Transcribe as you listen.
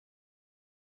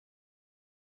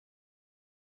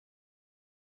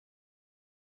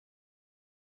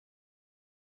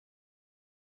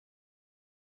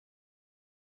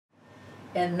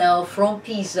And now from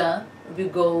Pisa we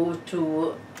go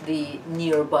to the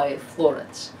nearby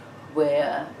Florence,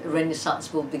 where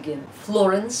Renaissance will begin.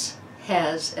 Florence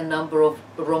has a number of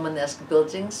Romanesque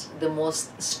buildings, the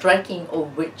most striking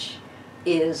of which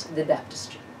is the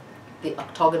baptistry, the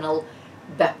octagonal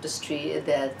baptistry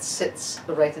that sits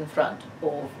right in front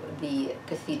of the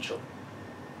cathedral.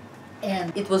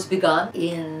 And it was begun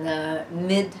in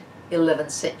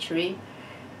mid-11th century,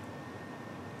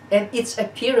 and its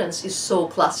appearance is so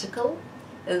classical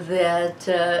that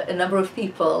a number of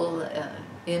people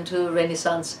into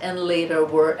Renaissance and later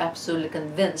were absolutely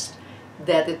convinced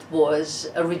that it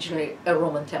was originally a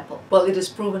Roman temple. Well, it is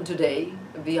proven today,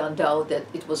 beyond doubt, that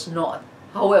it was not.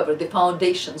 However, the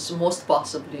foundations most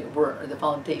possibly were. The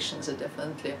foundations are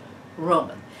definitely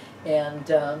Roman. And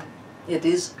it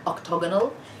is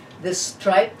octagonal. The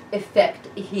stripe effect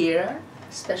here,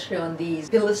 especially on these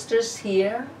pilasters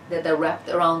here that are wrapped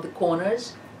around the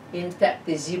corners, in fact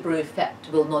the zebra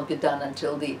effect will not be done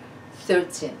until the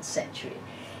 13th century.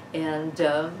 And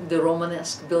the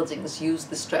Romanesque buildings use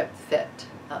the stripe effect,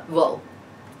 well,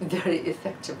 very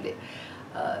effectively.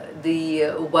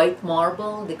 The white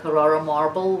marble, the Carrara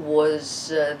marble, was,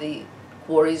 the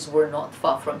quarries were not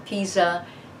far from Pisa,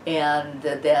 and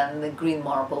then the green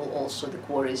marble also, the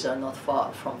quarries are not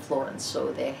far from Florence,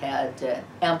 so they had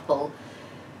ample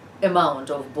amount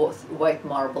of both white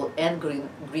marble and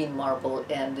green marble,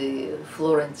 and the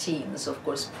Florentines, of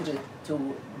course, put it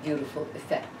to beautiful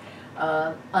effect.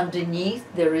 Underneath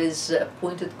there is a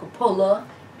pointed cupola,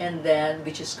 and then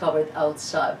which is covered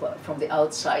outside, from the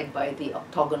outside, by the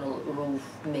octagonal roof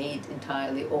made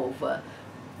entirely of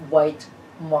white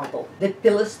marble. The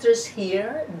pilasters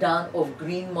here, done of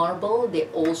green marble, they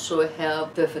also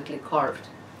have perfectly carved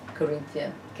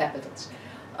Corinthian capitals.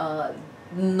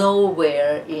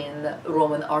 Nowhere in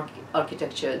Roman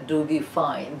architecture do we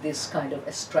find this kind of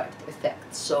a striped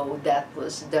effect, so that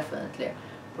was definitely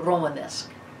Romanesque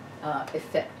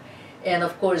effect. And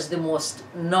of course the most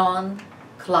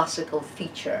non-classical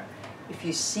feature, if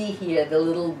you see here the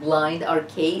little blind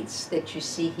arcades that you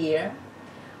see here,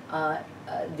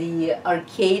 the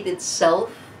arcade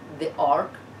itself, the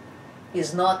arc,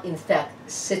 is not in fact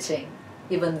sitting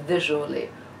even visually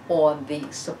on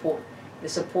the support. The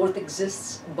support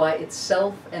exists by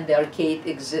itself and the arcade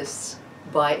exists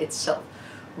by itself,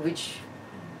 which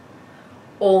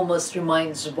almost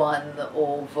reminds one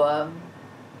of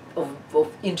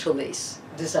interlace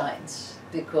designs,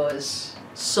 because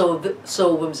so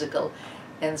whimsical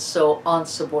and so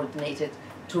unsubordinated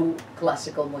to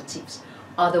classical motifs.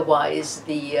 Otherwise,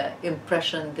 the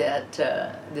impression that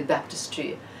the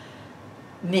baptistry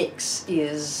makes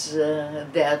is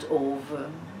that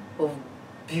of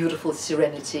beautiful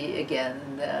serenity,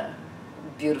 again,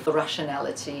 beautiful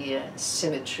rationality,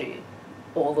 symmetry,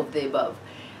 all of the above.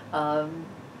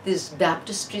 This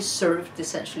baptistry served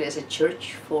essentially as a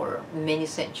church for many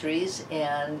centuries,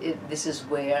 and this is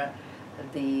where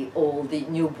all the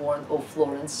newborn of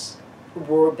Florence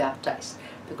were baptized,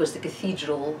 because the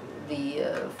cathedral,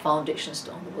 the foundation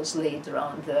stone, was laid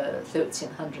around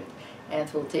 1300, and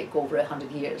it will take over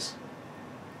 100 years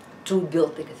to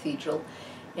build the cathedral,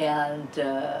 and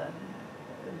the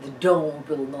dome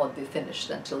will not be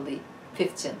finished until the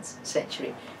 15th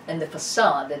century, and the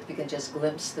facade that we can just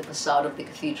glimpse, the facade of the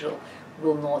cathedral,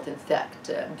 will not in fact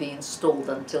be installed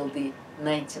until the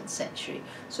 19th century.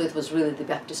 So it was really the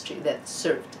baptistry that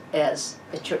served as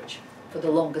a church for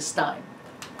the longest time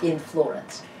in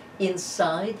Florence.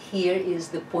 Inside here is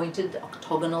the pointed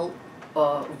octagonal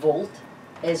vault,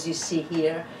 as you see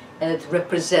here, and it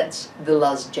represents the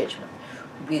Last Judgment.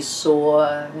 We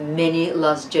saw many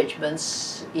Last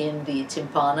Judgments in the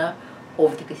tympana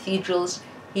of the cathedrals.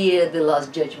 Here the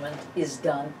Last Judgment is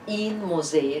done in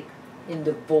mosaic in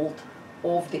the vault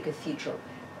of the cathedral.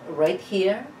 Right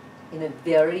here, in a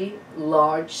very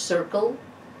large circle,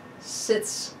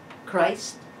 sits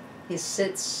Christ. He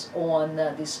sits on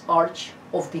this arch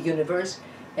of the universe,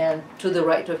 and to the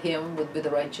right of him would be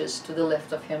the righteous, to the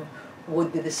left of him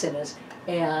would be the sinners,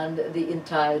 and the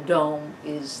entire dome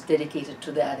is dedicated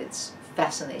to that. It's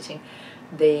fascinating.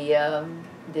 They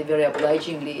very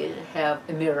obligingly have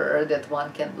a mirror that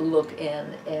one can look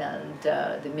in, and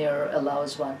the mirror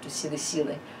allows one to see the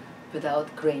ceiling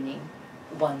without craning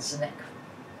one's neck.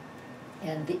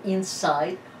 And the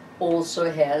inside also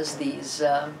has these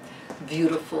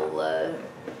beautiful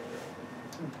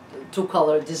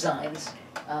two-color designs.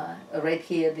 Right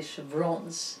here, the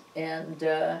chevrons and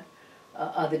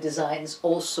other designs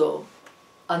also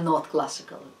are not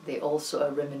classical. They also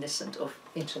are reminiscent of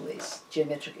interlace,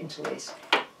 geometric interlace,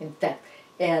 in fact.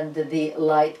 And the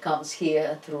light comes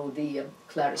here through the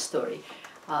clerestory.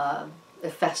 a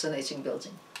fascinating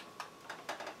building.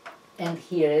 And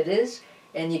here it is,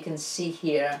 and you can see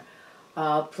here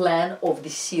a plan of the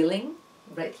ceiling.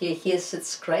 Right here, here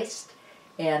sits Christ,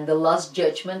 and the Last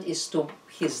Judgment is to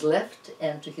his left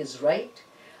and to his right.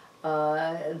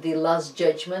 The Last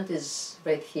Judgment is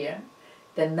right here.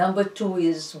 Then number 2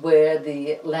 is where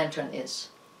the lantern is.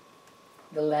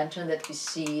 The lantern that we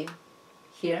see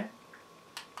here.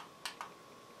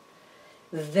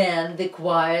 Then the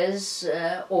choirs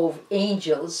of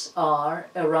angels are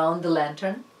around the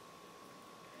lantern.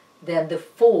 Then the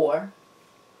 4,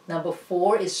 number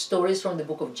 4 is stories from the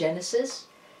book of Genesis.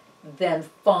 Then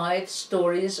 5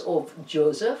 stories of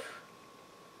Joseph.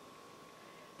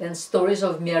 Then stories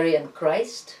of Mary and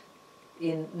Christ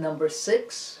in number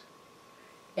 6.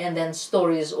 And then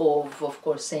stories of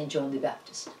course, St. John the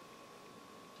Baptist.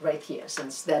 Right here,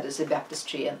 since that is a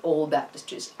baptistry and all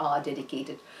baptistries are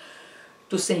dedicated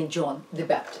to St. John the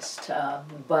Baptist.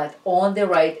 But on the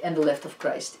right and the left of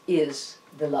Christ is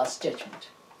the Last Judgment.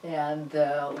 And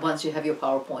once you have your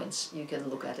PowerPoints, you can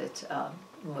look at it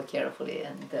more carefully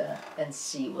and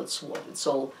see what's what. It's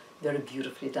all very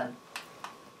beautifully done.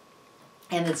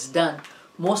 And it's done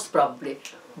most probably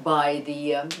by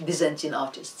the Byzantine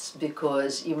artists,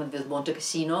 because even with Monte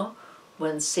Cassino,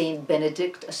 when Saint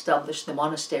Benedict established the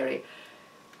monastery,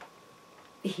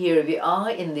 here we are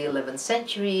in the 11th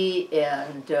century,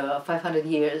 and 500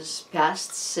 years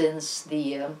passed since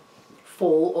the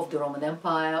fall of the Roman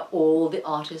Empire. All the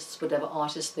artists, whatever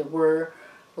artists there were,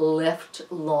 left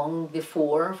long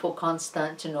before for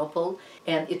Constantinople,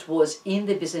 and it was in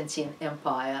the Byzantine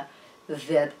Empire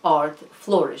that art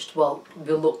flourished. Well,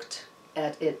 we looked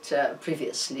at it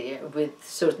previously with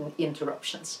certain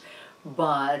interruptions,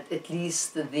 but at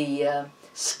least the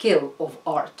skill of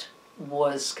art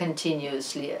was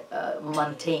continuously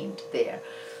maintained there.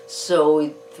 So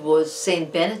it was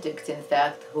Saint Benedict, in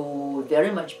fact, who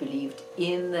very much believed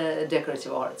in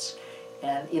decorative arts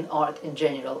and in art in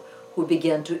general, who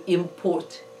began to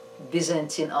import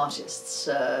Byzantine artists,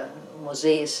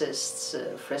 mosaicists,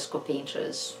 fresco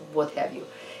painters, what have you.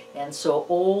 And so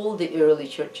all the early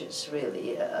churches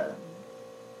really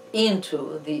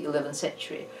into the 11th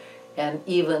century and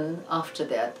even after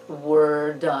that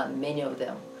were done, many of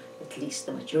them, at least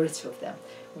the majority of them,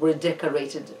 were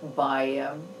decorated by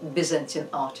Byzantine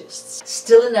artists.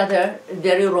 Still another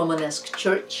very Romanesque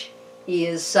church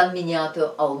is San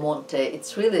Miniato al Monte.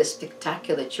 It's really a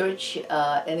spectacular church,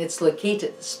 and it's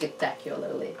located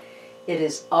spectacularly. It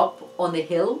is up on the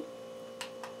hill,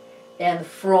 and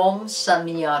from San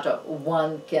Miniato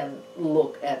one can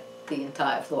look at the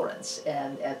entire Florence.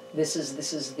 And this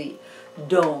is the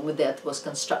dome that was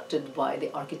constructed by the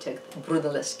architect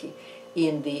Brunelleschi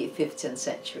in the 15th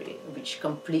century, which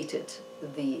completed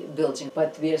the building.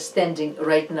 But we are standing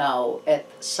right now at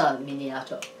San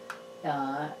Miniato.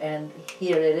 And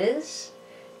here it is,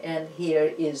 and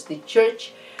here is the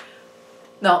church.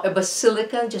 Now, a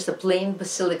basilica, just a plain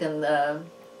basilican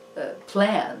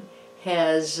plan,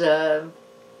 has an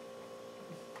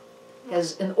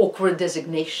awkward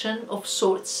designation of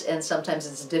sorts, and sometimes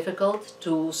it's difficult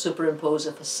to superimpose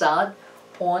a facade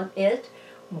on it.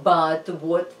 But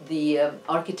what the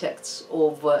architects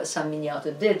of San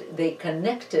Miniato did, they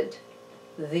connected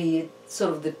the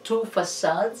sort of the two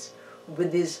facades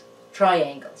with these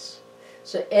triangles.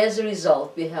 So as a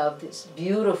result, we have this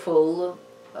beautiful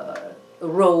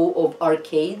row of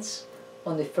arcades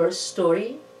on the first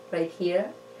story right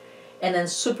here, and then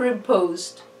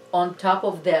superimposed on top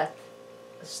of that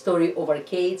story of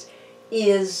arcades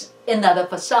is another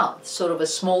facade, sort of a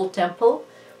small temple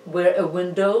where a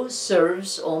window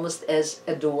serves almost as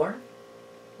a door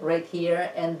right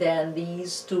here, and then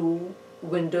these two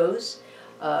windows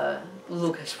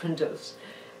look as windows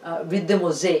with the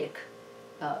mosaic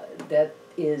that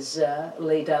is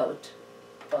laid out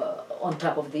on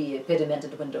top of the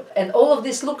pedimented window. And all of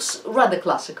this looks rather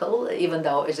classical, even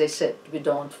though, as I said, we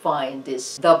don't find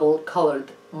this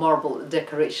double-colored marble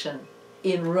decoration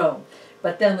in Rome.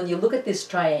 But then when you look at these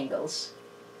triangles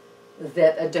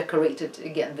that are decorated,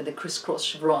 again, with the crisscross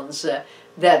chevrons,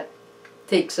 that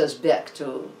takes us back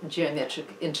to geometric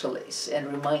interlace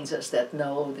and reminds us that,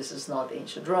 no, this is not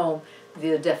ancient Rome,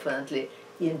 we are definitely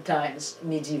in times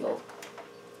medieval.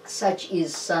 Such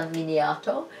is San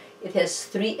Miniato. It has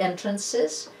 3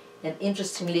 entrances, and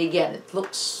interestingly, again, it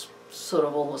looks sort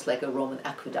of almost like a Roman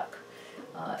aqueduct.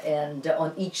 And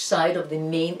on each side of the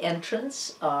main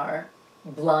entrance are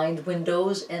blind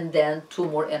windows, and then 2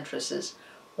 more entrances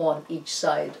on each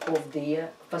side of the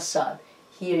facade.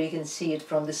 Here you can see it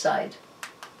from the side.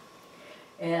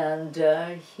 And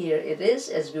here it is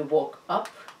as we walk up,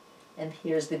 and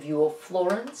here's the view of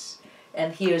Florence.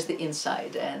 And here's the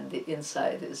inside, and the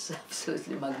inside is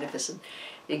absolutely magnificent.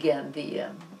 Again,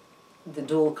 the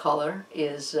dual color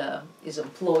is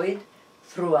employed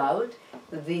throughout.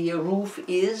 The roof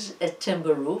is a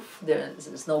timber roof.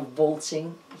 There's no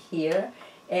vaulting here,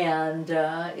 and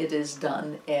it is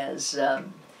done as a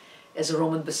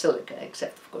Roman basilica,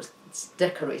 except of course it's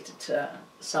decorated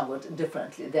somewhat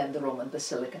differently than the Roman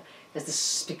basilica. It has this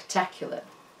spectacular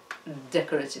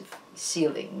decorative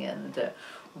ceiling, and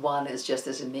one is just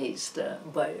as amazed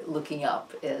by looking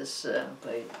up as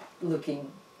by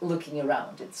looking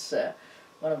around. It's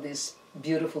one of these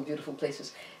beautiful, beautiful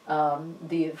places.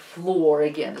 The floor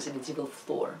again is a medieval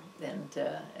floor,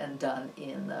 and done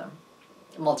in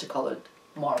multicolored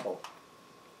marble.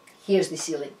 Here's the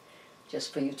ceiling,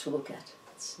 just for you to look at.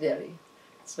 It's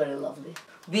very lovely.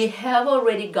 We have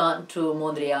already gone to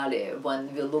Monreale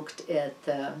when we looked at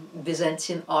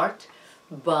Byzantine art,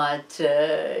 but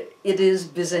it is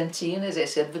Byzantine, as I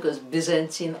said, because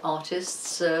Byzantine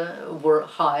artists were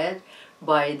hired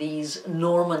by these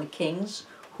Norman kings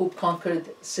who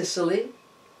conquered Sicily,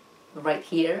 right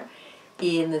here,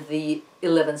 in the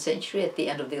 11th century, at the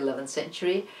end of the 11th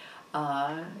century.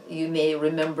 You may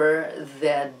remember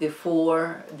that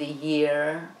before the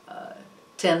year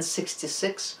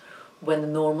 1066, when the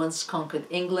Normans conquered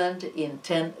England in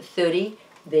 1030,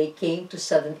 they came to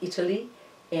southern Italy,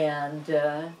 and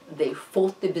they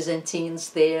fought the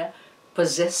Byzantines there,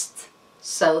 possessed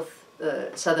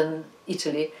southern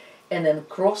Italy, and then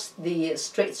crossed the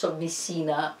Straits of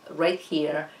Messina right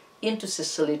here into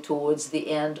Sicily towards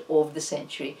the end of the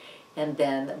century, and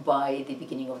then by the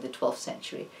beginning of the 12th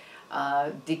century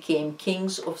became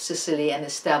kings of Sicily and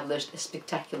established a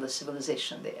spectacular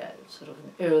civilization there, sort of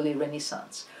an early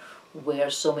Renaissance, where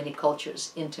so many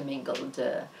cultures intermingled.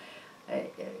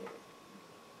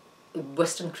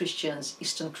 Western Christians,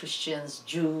 Eastern Christians,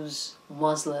 Jews,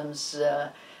 Muslims,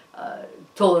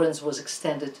 tolerance was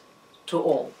extended to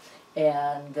all.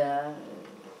 And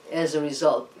as a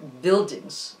result,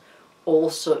 buildings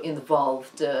also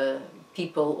involved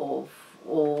people of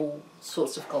all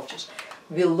sorts of cultures.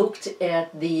 We looked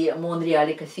at the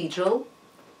Monreale Cathedral.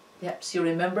 Perhaps you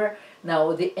remember.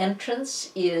 Now the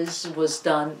entrance was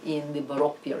done in the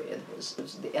Baroque period.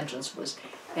 The entrance was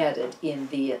added in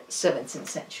the 17th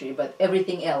century, but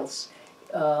everything else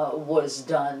was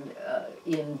done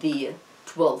in the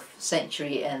 12th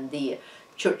century, and the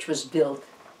church was built,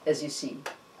 as you see,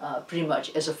 pretty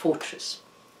much as a fortress.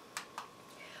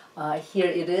 Here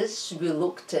it is. We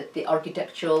looked at the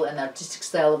architectural and artistic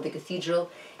style of the cathedral.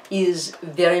 Is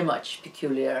very much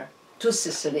peculiar to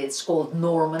Sicily. It's called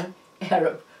Norman,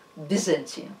 Arab,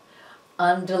 Byzantine,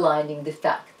 underlining the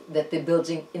fact that the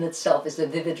building in itself is a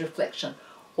vivid reflection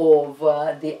of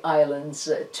the island's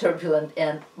turbulent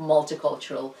and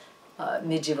multicultural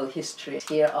medieval history.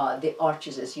 Here are the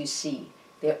arches, as you see.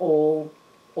 They all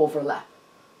overlap,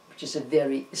 which is a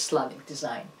very Islamic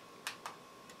design.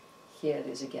 Here it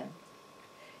is again.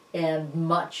 And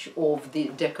much of the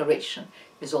decoration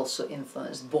is also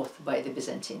influenced both by the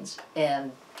Byzantines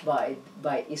and by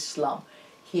Islam.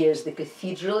 Here's the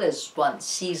cathedral as one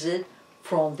sees it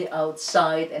from the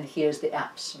outside, and here's the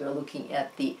apse. We're looking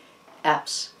at the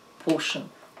apse portion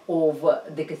of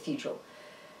the cathedral.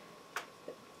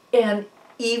 And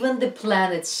even the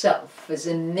plan itself is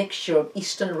a mixture of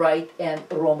Eastern Rite and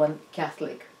Roman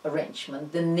Catholic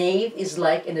arrangement. The nave is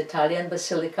like an Italian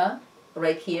basilica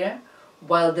right here,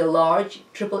 while the large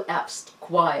triple apsed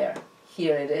choir,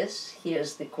 here it is,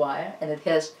 here's the choir, and it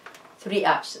has 3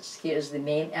 apses. Here's the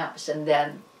main apse, and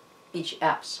then each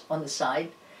apse on the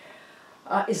side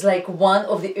is like one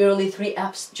of the early 3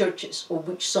 apse churches, of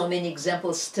which so many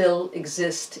examples still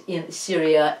exist in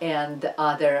Syria and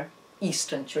other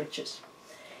Eastern churches.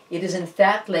 It is in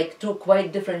fact like 2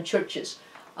 quite different churches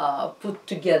put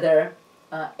together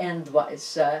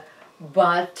endwise.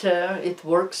 But it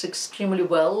works extremely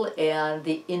well, and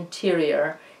the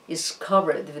interior is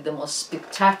covered with the most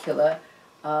spectacular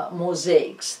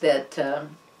mosaics that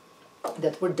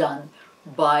were done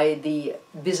by the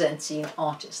Byzantine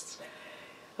artists.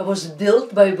 It was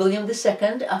built by William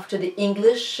II after the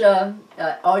English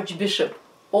Archbishop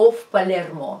of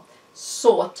Palermo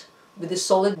sought, with the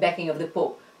solid backing of the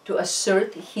Pope, to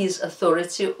assert his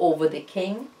authority over the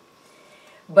king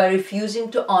by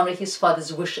refusing to honor his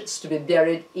father's wishes to be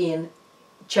buried in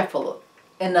Cefalo,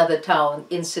 another town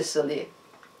in Sicily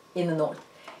in the north,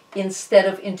 instead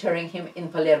of interring him in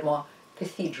Palermo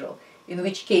Cathedral, in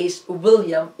which case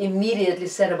William immediately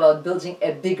set about building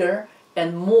a bigger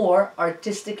and more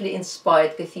artistically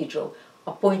inspired cathedral,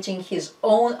 appointing his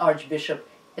own archbishop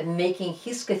and making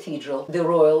his cathedral the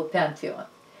royal pantheon.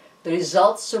 The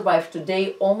results survive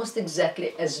today almost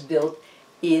exactly as built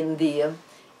in the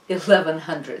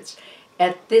 1100s.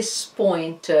 At this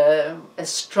point, a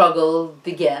struggle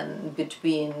began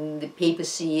between the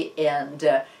papacy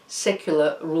and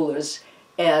secular rulers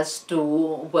as to,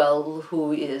 well,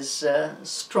 who is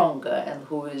stronger and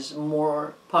who is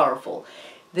more powerful.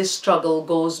 This struggle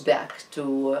goes back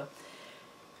to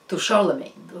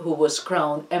Charlemagne, who was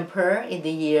crowned emperor in the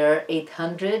year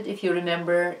 800, if you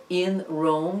remember, in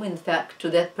Rome. In fact, to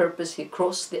that purpose, he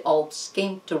crossed the Alps,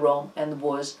 came to Rome, and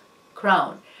was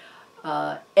crowned.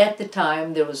 At the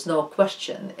time, there was no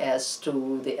question as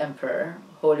to the emperor,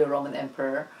 Holy Roman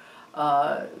Emperor,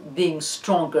 being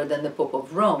stronger than the Pope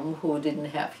of Rome, who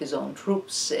didn't have his own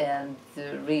troops and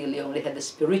really only had the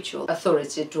spiritual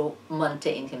authority to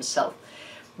maintain himself.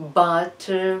 But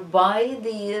by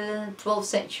the 12th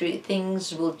century,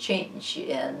 things will change,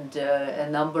 and a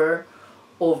number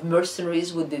of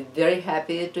mercenaries would be very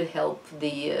happy to help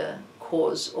the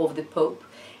cause of the Pope,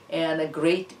 and a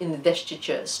great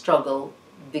investiture struggle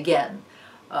began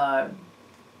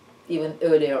even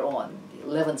earlier on, the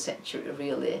 11th century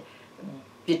really,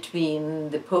 between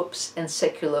the popes and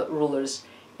secular rulers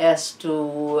as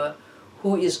to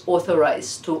who is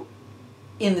authorized to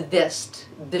invest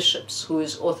bishops, who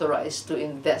is authorized to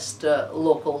invest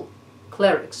local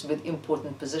clerics with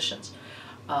important positions.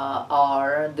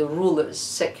 Are the rulers,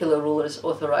 secular rulers,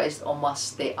 authorized, or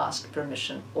must they ask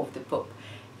permission of the Pope?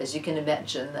 As you can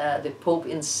imagine, the Pope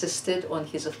insisted on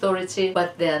his authority,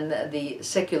 but then the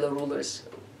secular rulers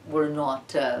were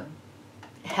not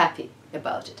happy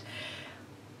about it.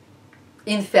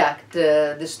 In fact,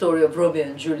 the story of Romeo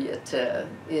and Juliet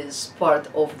is part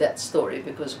of that story,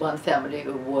 because one family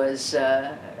was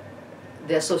the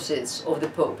associates of the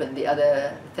Pope and the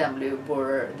other family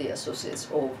were the associates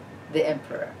of the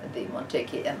emperor, the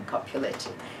Montecchi and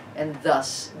Capuletti. And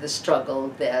thus the struggle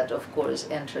that, of course,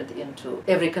 entered into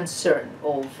every concern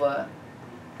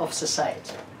of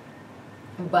society.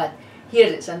 But here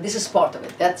it is, and this is part of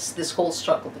it. That's this whole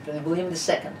struggle between William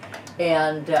II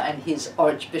and his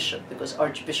archbishop, because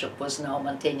archbishop was now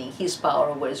maintaining his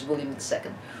power, whereas William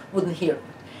II wouldn't hear of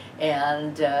it.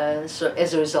 And so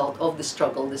as a result of the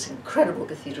struggle, this incredible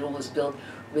cathedral was built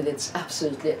with its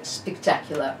absolutely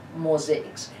spectacular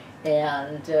mosaics.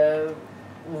 And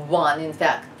one, in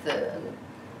fact,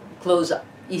 close-up,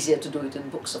 easier to do it in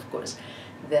books, of course,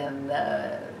 than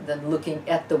looking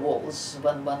at the walls.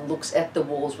 When one looks at the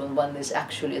walls, when one is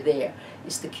actually there,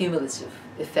 it's the cumulative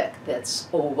effect that's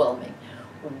overwhelming.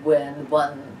 When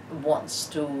one wants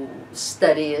to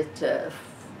study it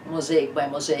mosaic by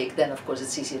mosaic, then of course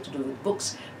it's easier to do with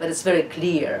books, but it's very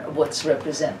clear what's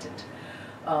represented.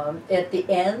 At the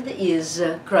end is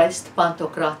Christ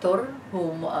Pantocrator,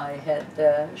 whom I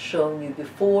had shown you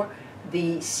before.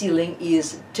 The ceiling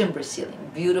is timber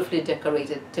ceiling, beautifully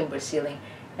decorated timber ceiling,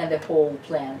 and the whole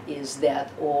plan is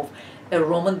that of a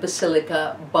Roman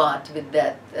basilica, but with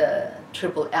that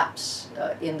triple apse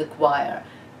in the choir,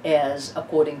 as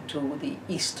according to the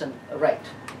Eastern rite.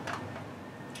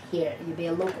 Here, you may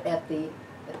look at the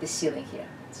ceiling here.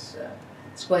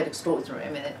 It's quite extraordinary. I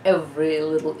mean, every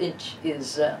little inch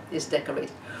is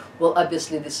decorated. Well,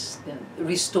 obviously this has been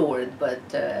restored, but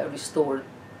restored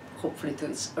hopefully to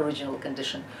its original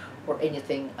condition, or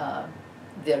anything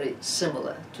very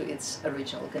similar to its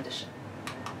original condition.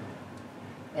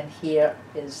 And here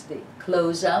is the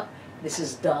close-up. This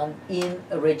is done in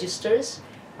registers.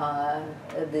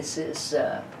 This is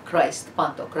Christ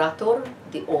Pantocrator,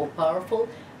 the all-powerful.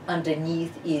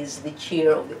 Underneath is the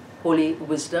chair of the Holy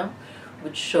Wisdom,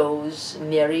 which shows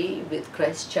Mary with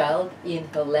Christ's child in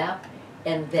her lap,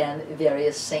 and then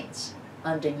various saints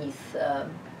underneath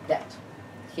that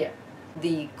here.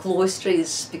 The cloister is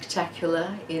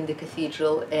spectacular in the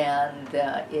cathedral, and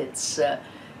its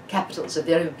capitals are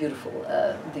very beautiful,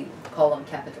 the column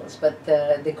capitals, but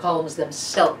the columns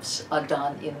themselves are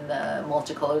done in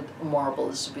multicolored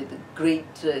marbles with a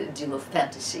great deal of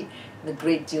fantasy and a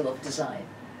great deal of design.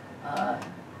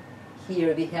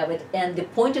 Here we have it, and the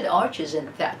pointed arches, in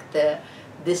fact,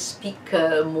 they speak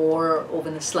more of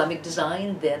an Islamic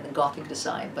design than Gothic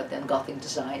design, but then Gothic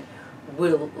design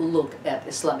will look at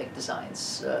Islamic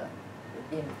designs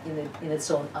in its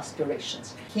own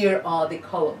aspirations. Here are the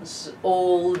columns,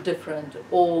 all different,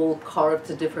 all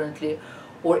carved differently,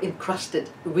 or encrusted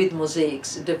with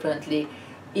mosaics differently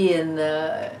in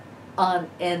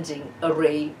unending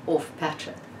array of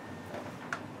pattern.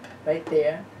 Right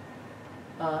there.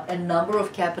 A number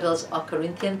of capitals are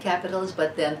Corinthian capitals,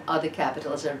 but then other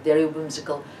capitals are very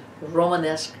whimsical,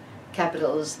 Romanesque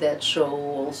capitals that show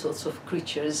all sorts of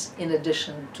creatures in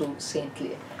addition to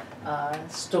saintly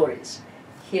stories.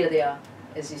 Here they are,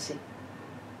 as you see.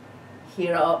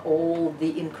 Here are all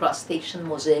the incrustation,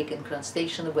 mosaic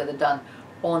incrustation, whether done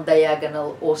on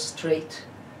diagonal or straight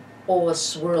or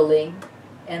swirling,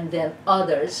 and then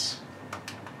others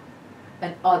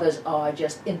are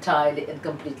just entirely and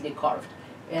completely carved.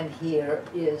 And here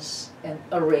is an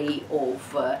array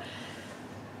of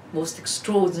most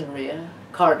extraordinary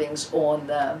carvings on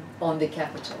the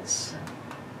capitals.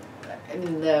 I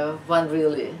mean,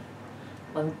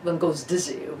 one goes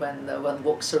dizzy when one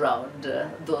walks around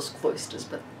those cloisters.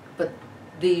 But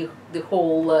the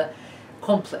whole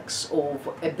complex of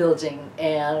a building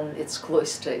and its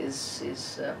cloister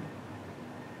is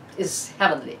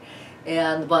heavenly.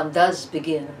 And one does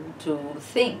begin to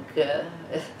think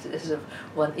as if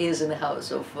one is in the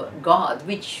house of God,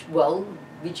 which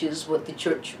is what the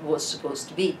church was supposed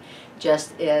to be,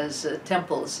 just as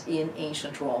temples in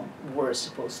ancient Rome were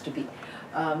supposed to be.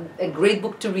 A great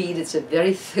book to read. It's a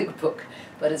very thick book,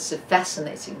 but it's a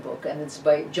fascinating book, and it's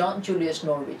by John Julius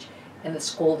Norwich, and it's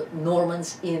called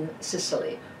Normans in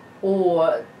Sicily,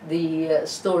 or the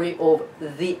story of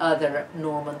the other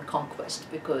Norman conquest,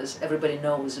 because everybody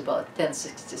knows about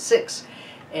 1066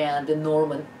 and the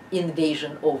Norman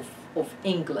invasion of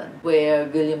England, where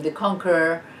William the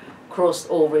Conqueror crossed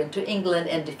over into England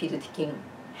and defeated King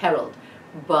Harold.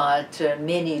 But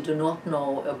many do not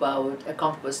know about a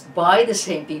conquest by the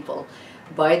same people,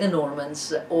 by the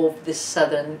Normans, of the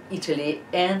southern Italy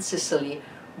and Sicily,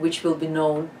 which will be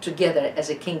known together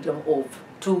as a kingdom of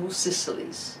two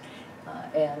Sicilies.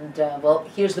 Well,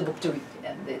 here's the book to read,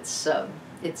 and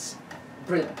it's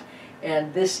brilliant.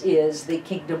 And this is the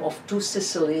kingdom of two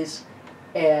Sicilies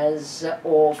as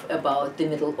of about the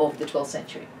middle of the 12th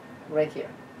century, right here.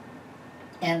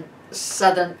 And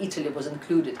southern Italy was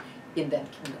included in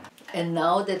that kingdom. And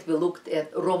now that we looked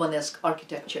at Romanesque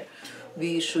architecture,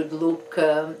 we should look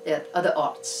at other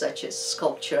arts such as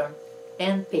sculpture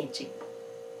and painting.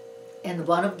 And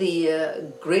one of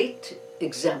the great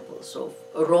examples of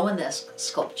Romanesque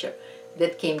sculpture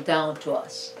that came down to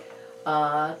us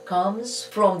comes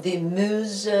from the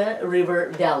Meuse River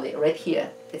Valley, right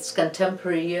here. It's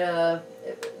contemporary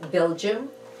Belgium,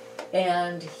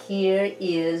 and here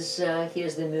is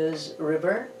here's the Meuse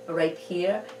River right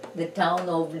here, the town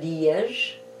of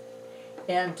Liège,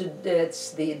 and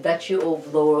that's the Duchy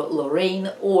of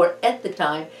Lorraine, or at the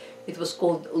time it was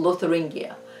called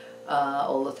Lotharingia,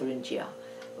 or Lotharingia,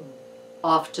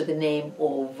 after the name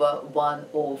of one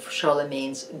of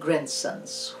Charlemagne's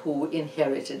grandsons who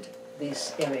inherited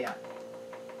this area.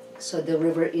 So the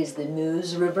river is the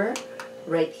Meuse River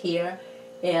right here,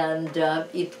 and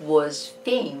it was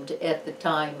famed at the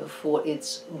time for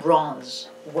its bronze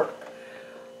work.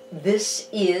 This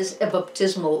is a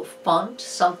baptismal font,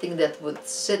 something that would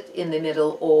sit in the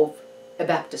middle of a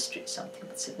baptistry, something that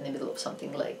would sit in the middle of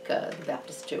something like the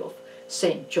baptistry of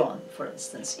St. John, for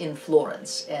instance, in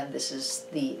Florence, and this is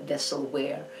the vessel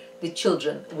where the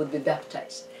children would be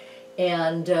baptized.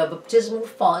 And baptismal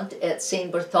font at St.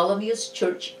 Bartholomew's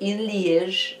Church in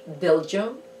Liège,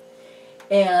 Belgium,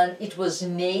 and it was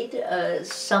made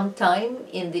sometime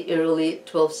in the early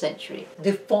 12th century.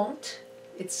 The font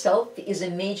itself is a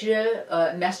major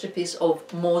masterpiece of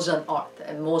Mosan art,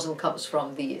 and Mosan comes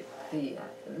from the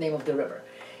name of the river.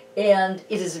 And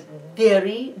it is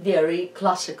very, very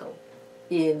classical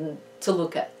to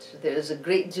look at. There is a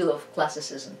great deal of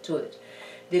classicism to it.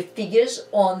 The figures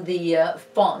on the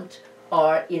font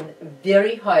are in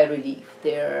very high relief.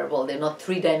 They're not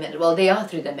three-dimensional. Well, they are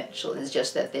three-dimensional. It's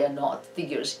just that they are not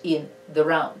figures in the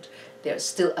round. They're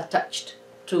still attached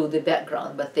to the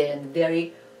background, but they're in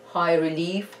very high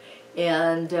relief.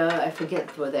 And I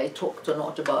forget whether I talked or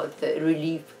not about the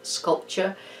relief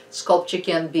sculpture. Sculpture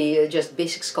can be just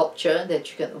basic sculpture that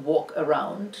you can walk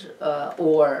around,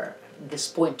 or this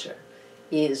pointer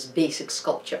is basic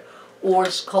sculpture, or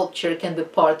sculpture can be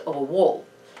part of a wall,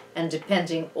 and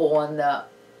depending on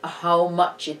how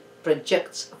much it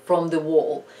projects from the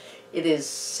wall, it is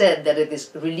said that it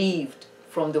is relieved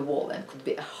from the wall, and could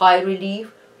be a high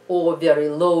relief or very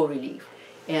low relief.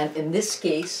 And in this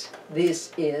case,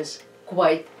 this is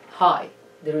quite high.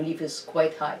 The relief is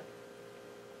quite high.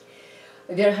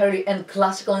 Very hairy and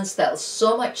classical in style,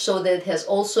 so much so that it has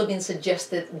also been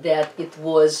suggested that it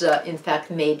was in fact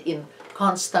made in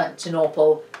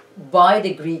Constantinople by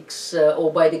the Greeks,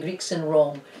 or by the Greeks in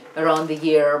Rome around the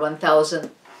year 1000.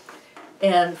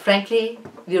 And frankly,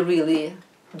 we really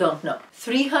don't know.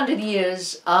 300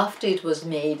 years after it was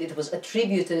made, it was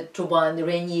attributed to one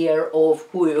Renier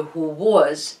of Houille, who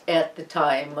was at the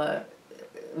time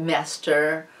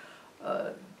master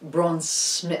bronze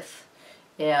smith.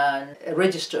 And a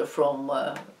register from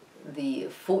the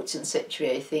 14th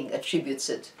century, I think, attributes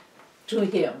it to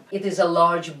him. It is a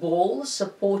large bull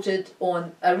supported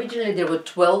on, originally there were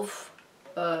 12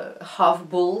 half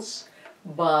bulls,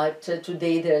 but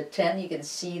today there are 10. You can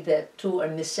see that 2 are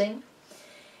missing.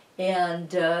 And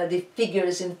the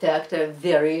figures, in fact, are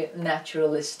very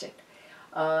naturalistic.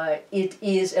 It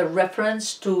is a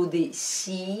reference to the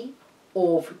sea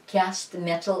of cast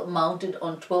metal mounted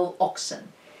on 12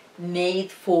 oxen, made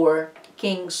for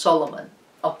King Solomon,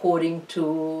 according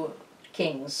to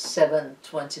Kings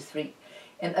 7:23,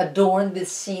 and adorned with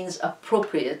scenes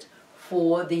appropriate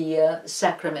for the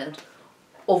sacrament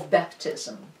of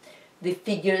baptism. The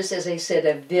figures, as I said,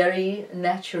 are very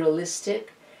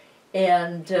naturalistic,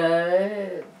 and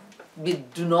we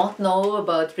do not know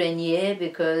about Renier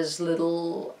because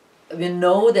we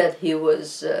know that he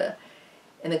was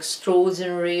an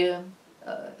extraordinary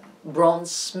bronze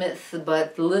smith,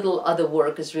 but little other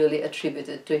work is really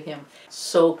attributed to him.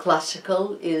 So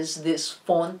classical is this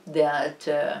font that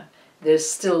there's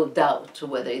still doubt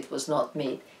whether it was not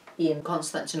made in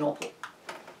Constantinople.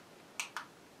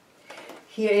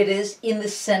 Here it is. In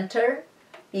the center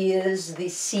is the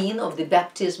scene of the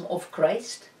baptism of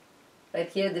Christ. Right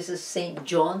here, this is Saint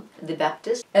John the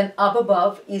Baptist. And up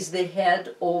above is the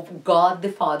head of God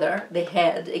the Father. The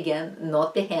head, again,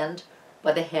 not the hand,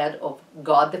 but the head of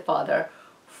God the Father,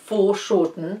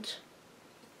 foreshortened,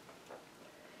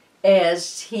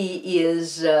 as he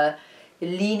is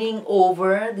leaning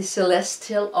over the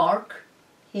celestial ark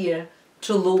here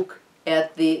to look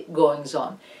at the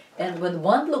goings-on. And when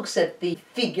one looks at the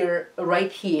figure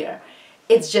right here,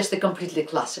 it's just a completely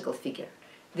classical figure.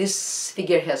 This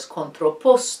figure has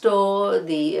contrapposto,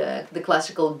 the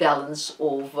classical balance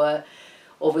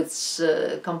of its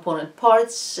component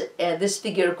parts. This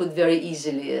figure could very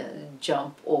easily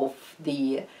jump off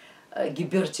the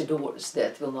Ghiberti doors.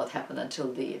 That will not happen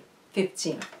until the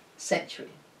 15th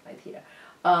century, right here.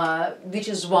 Which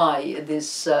is why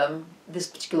this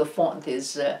particular font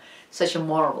is such a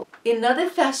marvel. Another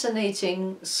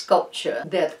fascinating sculpture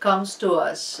that comes to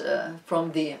us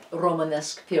from the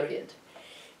Romanesque period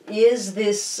is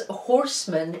this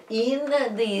horseman in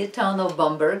the town of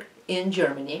Bamberg in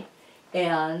Germany,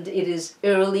 and it is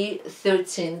early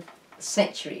 13th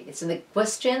century. It's an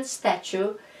equestrian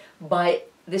statue by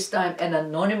this time an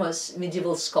anonymous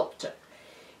medieval sculptor,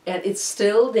 and it's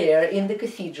still there in the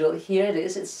cathedral. Here it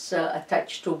is. It's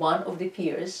attached to one of the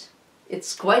piers.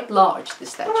 It's quite large,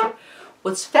 this statue.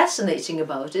 What's fascinating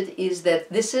about it is that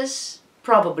this is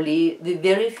probably the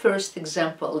very first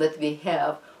example that we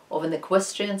have of an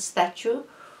equestrian statue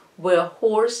where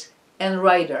horse and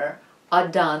rider are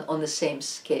done on the same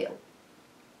scale.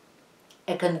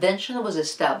 A convention was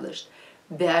established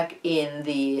back in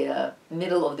the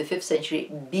middle of the 5th century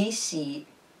BC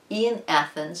in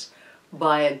Athens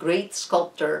by a great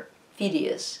sculptor,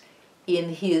 Phidias, in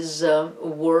his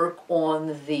work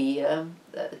on the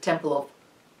Temple of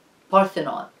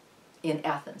Parthenon in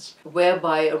Athens,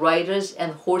 whereby riders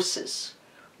and horses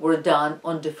were done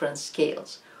on different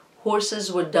scales.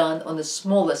 Horses were done on a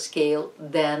smaller scale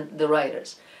than the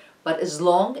riders. But as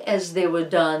long as they were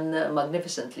done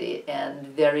magnificently and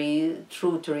very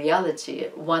true to reality,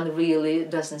 one really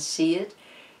doesn't see it.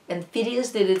 And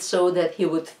Phidias did it so that he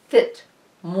would fit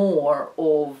more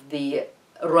of the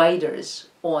riders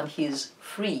on his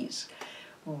frieze.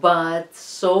 But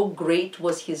so great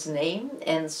was his name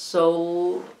and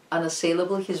so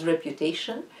unassailable his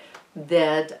reputation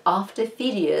that after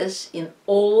Phidias, in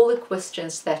all equestrian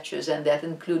statues, and that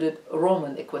included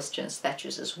Roman equestrian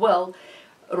statues as well,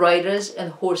 riders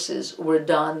and horses were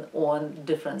done on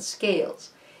different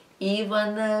scales.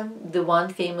 Even the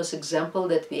one famous example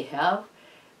that we have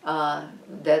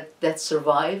that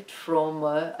survived from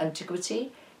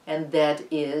antiquity, and that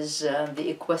is the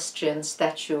equestrian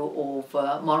statue of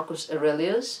Marcus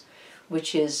Aurelius,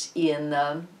 which is in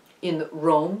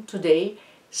Rome today,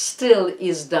 still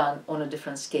is done on a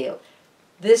different scale.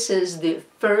 This is the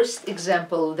first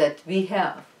example that we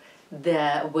have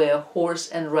where horse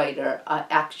and rider are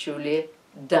actually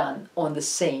done on the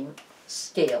same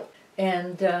scale.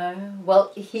 And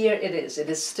well, here it is. It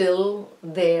is still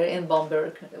there in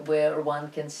Bamberg where one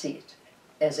can see it,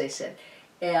 as I said.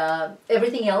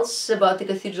 Everything else about the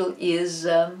cathedral is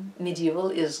medieval,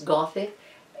 is Gothic.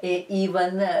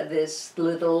 Even this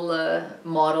little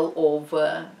model of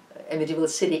a medieval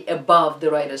city above the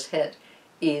rider's head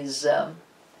is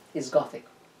Gothic.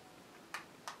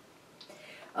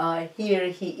 Here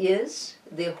he is,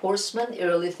 the horseman,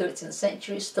 early 13th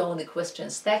century stone equestrian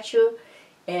statue,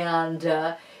 and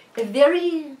a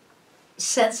very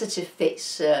sensitive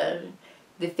face,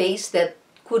 the face that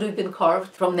could have been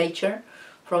carved from nature,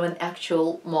 from an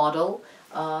actual model.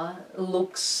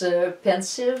 looks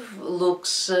pensive,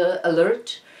 looks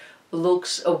alert,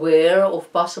 looks aware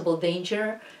of possible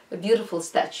danger. A beautiful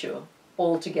statue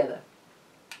altogether.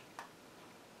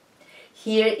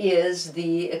 Here is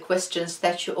the equestrian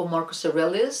statue of Marcus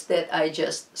Aurelius that I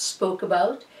just spoke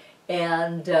about,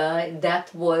 and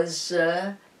that was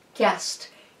cast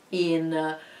in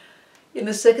the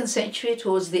 2nd century,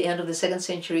 towards the end of the 2nd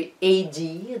century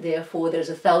AD. Therefore, there's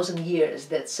 1,000 years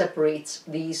that separates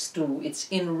these two. It's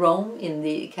in Rome, in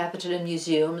the Capitoline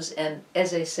Museums, and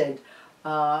as I said,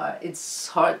 it's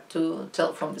hard to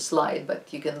tell from the slide,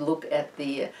 but you can look at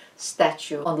the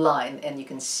statue online and you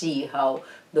can see how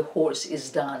the horse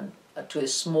is done to a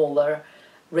smaller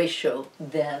ratio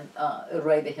than a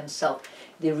rider himself.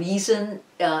 The reason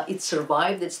it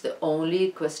survived, it's the only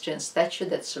equestrian statue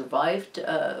that survived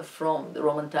from the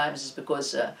Roman times, is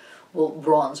because well,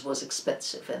 bronze was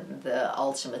expensive, and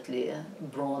ultimately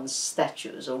bronze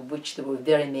statues, of which there were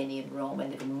very many in Rome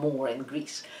and even more in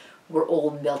Greece, were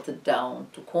all melted down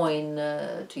to coin,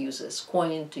 to use as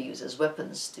coin, to use as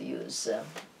weapons, to use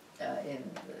in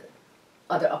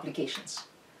other applications.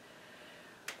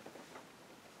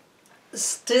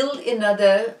 Still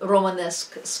another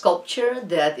Romanesque sculpture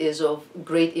that is of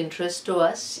great interest to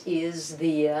us is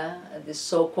the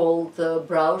so-called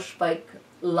Braunschweig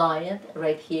lion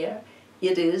right here.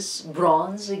 It is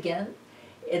bronze again.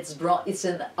 It's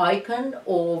an icon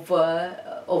of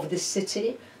the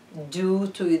city due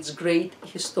to its great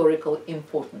historical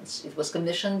importance. It was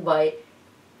commissioned by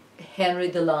Henry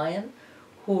the Lion,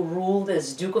 who ruled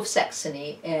as Duke of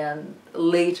Saxony and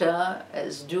later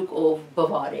as Duke of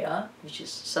Bavaria, which is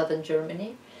southern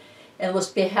Germany, and was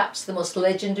perhaps the most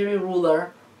legendary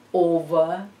ruler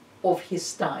of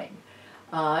his time.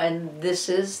 And this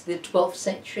is the 12th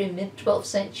century, mid-12th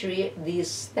century.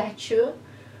 This statue,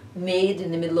 made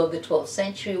in the middle of the 12th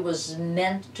century, was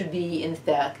meant to be, in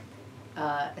fact,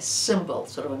 a symbol,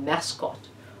 sort of a mascot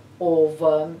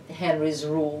of Henry's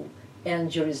rule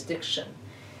and jurisdiction.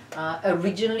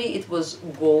 Originally it was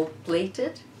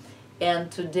gold-plated,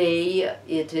 and today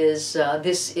it is,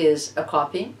 this is a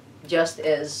copy, just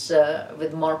as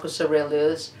with Marcus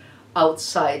Aurelius.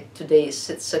 Outside today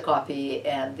sits a copy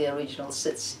and the original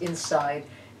sits inside.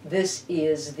 This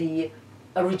is the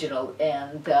original,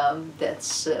 and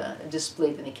that's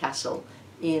displayed in a castle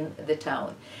in the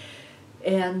town.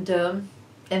 And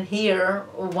here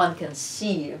one can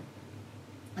see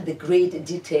the great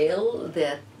detail,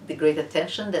 that the great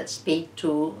attention that's paid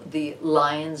to the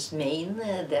lion's mane,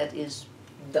 that is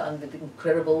done with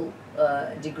incredible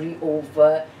degree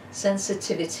of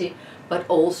sensitivity, but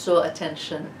also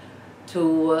attention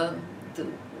to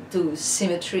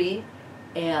symmetry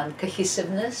and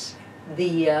cohesiveness.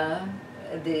 The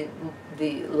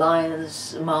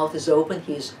lion's mouth is open,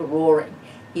 he is roaring,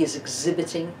 he is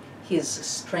exhibiting his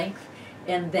strength,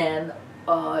 and then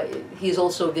he is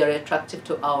also very attractive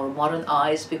to our modern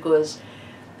eyes because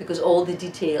all the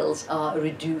details are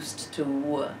reduced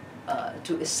to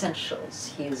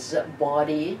essentials. His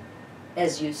body,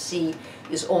 as you see,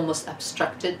 is almost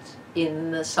abstracted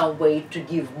in some way to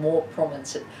give more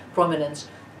prominence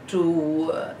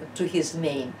to his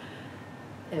mane.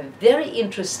 A very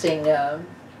interesting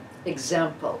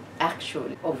example,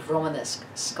 actually, of Romanesque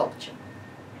sculpture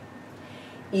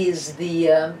is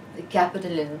the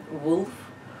Capitoline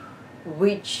wolf,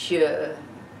 which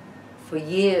for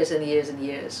years and years and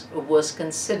years was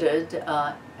considered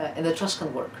an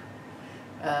Etruscan work,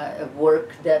 a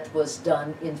work that was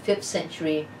done in 5th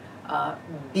century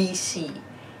BC.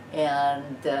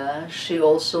 And she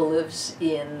also lives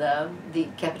in the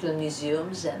Capitoline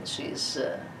Museums, and she's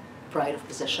pride of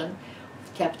possession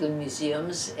of Capitoline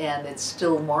Museums, and it's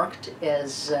still marked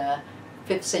as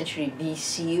 5th century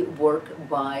BC work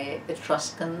by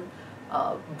Etruscan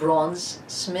bronze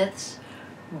smiths.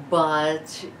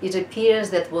 But it appears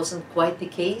that wasn't quite the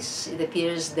case. It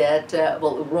appears that,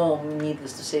 well, Rome,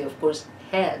 needless to say, of course,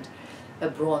 had a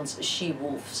bronze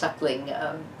she-wolf suckling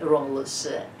Romulus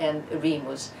and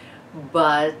Remus.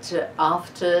 But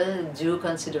after due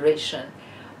consideration,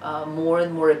 more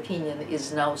and more opinion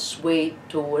is now swayed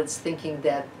towards thinking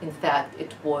that, in fact,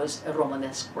 it was a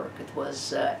Romanesque work. It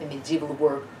was a medieval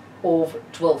work of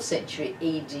 12th century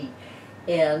AD.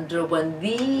 And when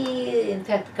we, in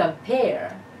fact,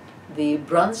 compare the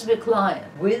Brunswick lion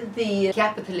with the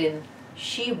Capitoline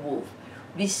she-wolf,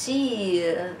 we see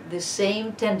the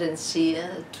same tendency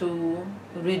to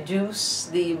reduce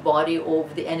the body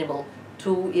of the animal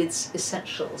to its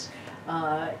essentials.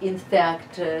 In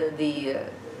fact, the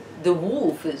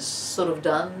wolf is sort of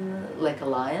done like a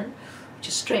lion, which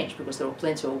is strange because there are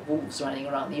plenty of wolves running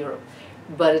around Europe.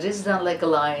 but it is done like a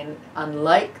lion,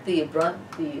 unlike the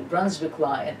Brunswick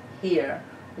lion here,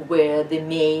 where the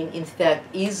mane in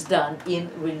fact is done in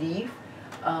relief.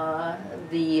 Uh,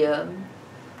 the um,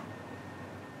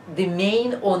 the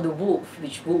mane on the wolf,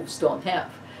 which wolves don't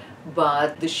have,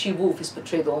 but the she-wolf is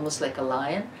portrayed almost like a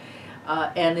lion,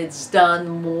 and it's done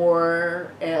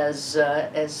more as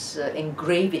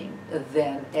engraving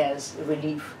than as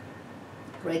relief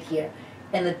right here.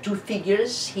 And the two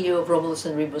figures here of Romulus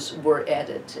and Remus were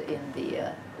added in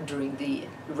the during the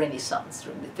Renaissance,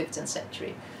 during the 15th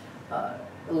century.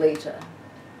 Later,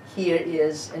 here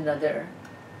is another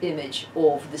image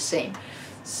of the same.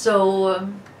 So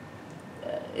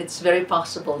it's very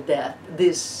possible that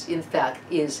this, in fact,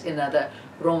 is another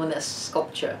Romanesque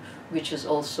sculpture, which is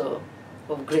also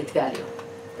of great value.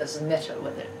 Doesn't matter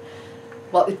whether,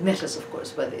 well, it matters, of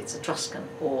course, whether it's Etruscan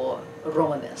or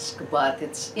Romanesque, but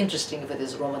it's interesting if it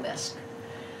is Romanesque.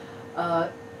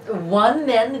 One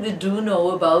man we do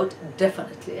know about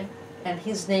definitely, and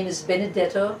his name is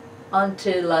Benedetto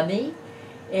Antelami,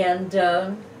 and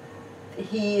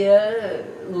he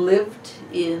lived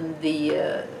in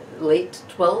the late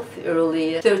 12th,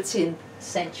 early 13th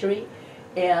century,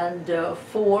 and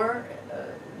for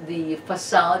the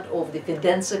facade of the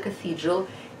Fidenza Cathedral,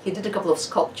 he did a couple of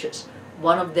sculptures.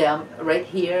 One of them right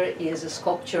here is a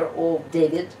sculpture of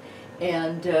David,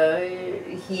 and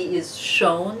he is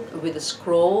shown with a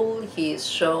scroll. He is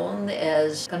shown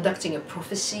as conducting a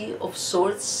prophecy of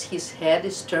sorts. His head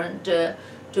is turned to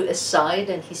a side,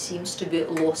 and he seems to be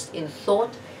lost in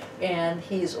thought, and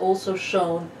he is also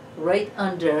shown right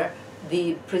under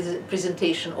the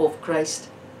presentation of Christ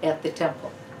at the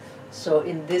temple. So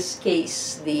in this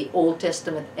case, the Old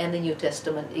Testament and the New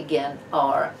Testament again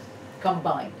are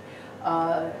combined.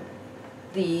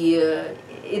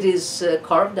 It is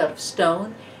carved out of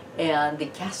stone, and the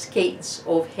cascades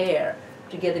of hair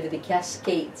together with the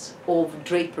cascades of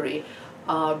drapery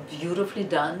are beautifully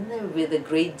done with a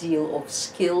great deal of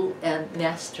skill and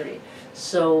mastery.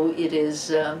 So it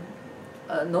is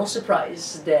no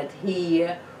surprise that he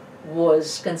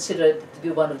was considered to be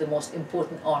one of the most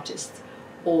important artists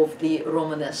of the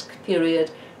Romanesque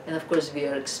period, and of course we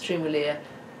are extremely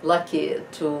lucky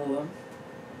to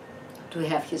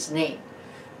have his name,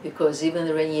 because even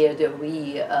the Rainier de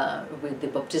Huy with the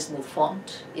baptismal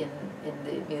font in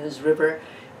the Meuse River,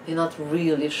 we're not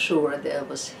really sure that it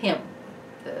was him.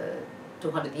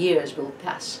 200 years will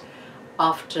pass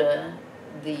after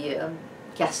the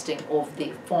casting of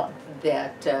the font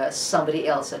that somebody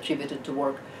else attributed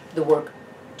the work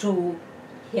to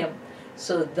him.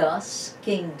 So thus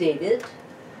King David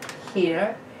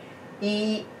here,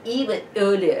 even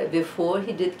earlier, before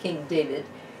he did King David,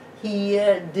 he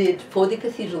did for the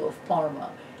Cathedral of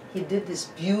Parma, he did this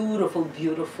beautiful,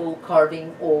 beautiful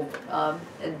carving of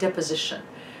deposition.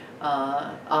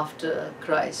 After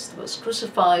Christ was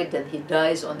crucified, then he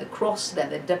dies on the cross, then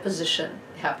the deposition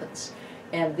happens.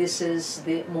 And this is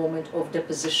the moment of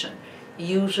deposition.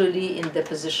 Usually in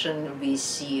deposition we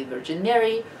see Virgin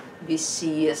Mary, we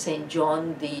see Saint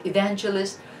John the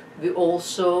Evangelist, we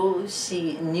also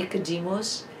see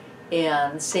Nicodemus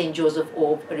and Saint Joseph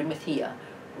of Arimathea.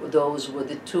 Those were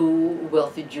the two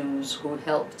wealthy Jews who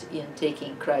helped in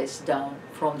taking Christ down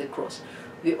from the cross.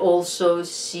 We also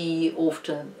see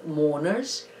often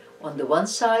mourners on the one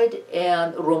side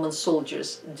and Roman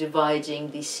soldiers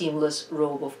dividing the seamless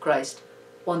robe of Christ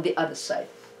on the other side.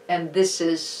 And this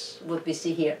is what we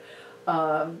see here.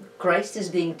 Christ is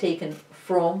being taken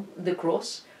from the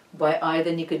cross by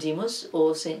either Nicodemus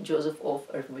or Saint Joseph of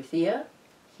Arimathea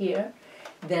here.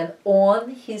 Then on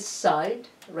his side,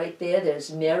 right there,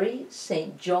 there's Mary,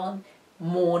 Saint John,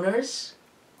 mourners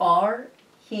are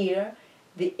here.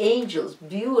 The angels,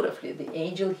 beautifully, the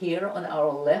angel here on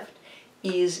our left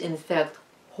is in fact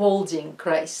holding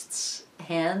Christ's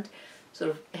hand,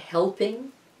 sort of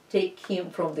helping take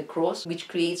him from the cross, which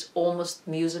creates almost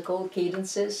musical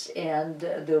cadences, and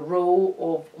the row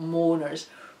of mourners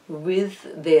with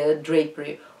their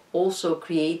drapery also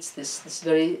creates this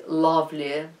very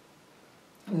lovely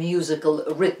musical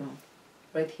rhythm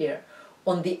right here.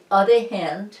 On the other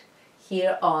hand,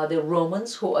 here are the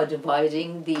Romans who are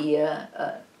dividing the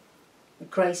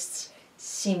Christ's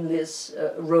seamless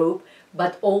robe,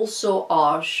 but also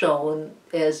are shown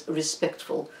as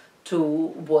respectful to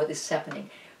what is happening.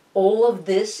 All of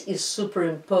this is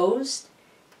superimposed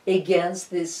against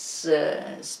this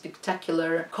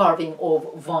spectacular carving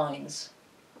of vines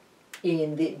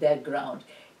in the background.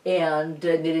 And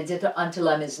Benedetto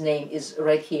Antelami's name is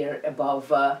right here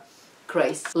above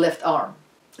Christ's left arm.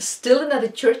 Still another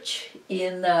church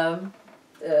in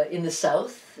the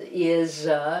south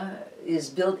is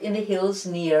built in the hills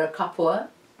near Capua,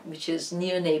 which is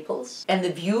near Naples. And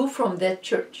the view from that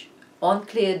church on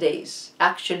clear days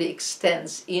actually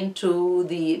extends into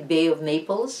the Bay of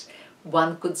Naples.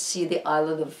 One could see the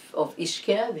island of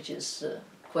Ischia, which is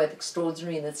quite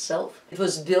extraordinary in itself. It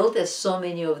was built, as so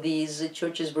many of these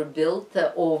churches were built,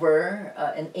 over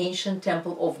an ancient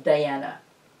temple of Diana,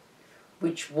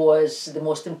 which was the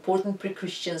most important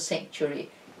pre-Christian sanctuary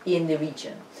in the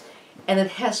region. And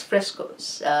it has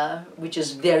frescoes, which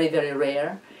is very, very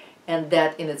rare, and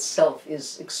that in itself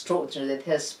is extraordinary. It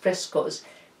has frescoes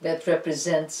that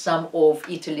represent some of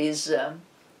Italy's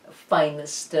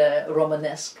finest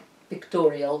Romanesque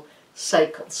pictorial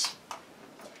cycles.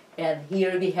 And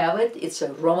here we have it. It's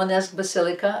a Romanesque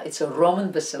basilica. It's a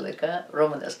Roman basilica,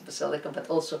 Romanesque basilica, but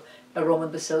also a Roman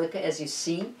basilica, as you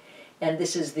see. And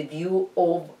this is the view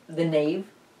of the nave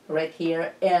right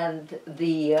here. And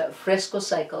the fresco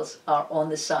cycles are on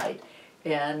the side.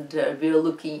 And we're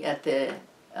looking at the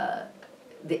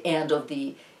end of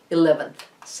the 11th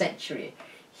century.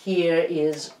 Here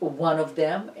is one of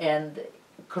them. And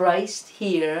Christ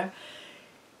here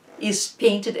is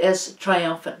painted as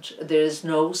triumphant. There is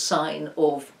no sign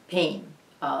of pain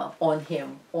on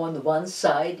him. On one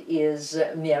side is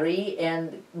Mary,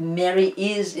 and Mary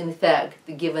is in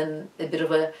fact given a bit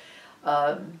of a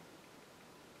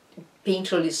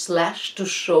painterly slash to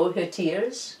show her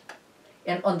tears,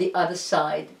 and on the other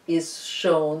side is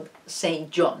shown Saint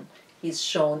John. He's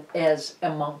shown as a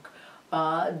monk.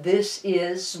 This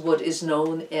is what is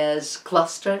known as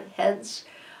cluster heads.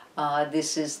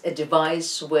 This is a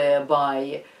device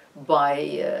whereby,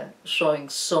 by showing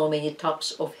so many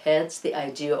tops of heads, the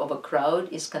idea of a crowd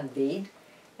is conveyed.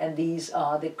 And these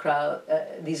are the crowd.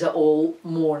 These are all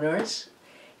mourners,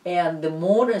 and the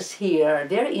mourners here,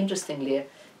 very interestingly,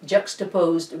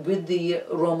 juxtaposed with the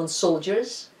Roman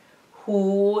soldiers,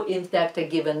 who in fact are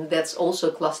given. That's also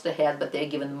a cluster head, but they're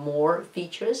given more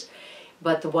features.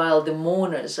 But while the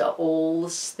mourners are all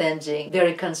standing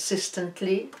very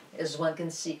consistently, as one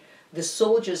can see, the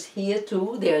soldiers here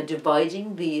too, they are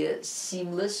dividing the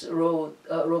seamless robe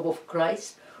of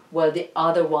Christ, while the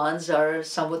other ones are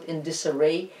somewhat in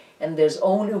disarray. And there's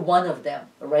only one of them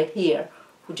right here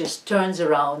who just turns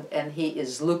around and he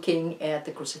is looking at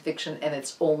the crucifixion, and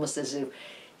it's almost as if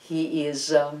he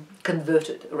is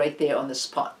converted right there on the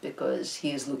spot, because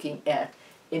he is looking at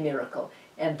a miracle.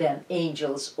 And then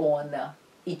angels on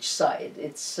each side.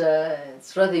 It's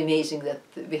rather amazing that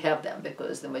we have them,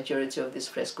 because the majority of these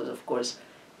frescoes, of course,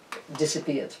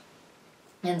 disappeared.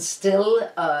 And still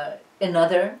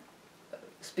another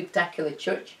spectacular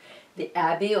church, the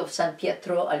Abbey of San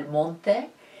Pietro al Monte,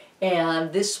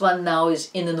 and this one now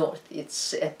is in the north.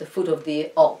 It's at the foot of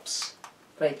the Alps,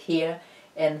 right here.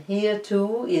 And here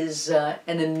too is an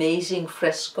amazing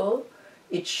fresco.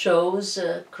 It shows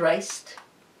Christ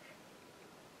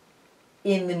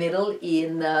in the middle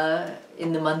in the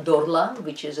mandorla,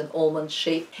 which is an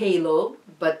almond-shaped halo,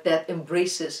 but that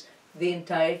embraces the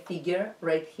entire figure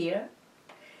right here.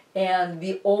 And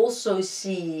we also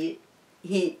see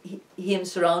him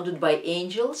surrounded by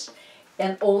angels,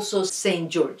 and also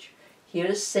Saint George.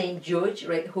 Here's Saint George,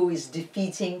 right, who is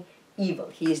defeating evil.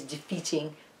 He is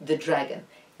defeating the dragon,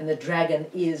 and the dragon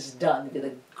is done with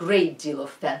a great deal of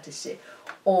fantasy.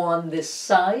 On this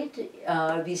side,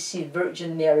 we see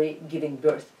Virgin Mary giving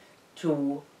birth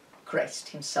to Christ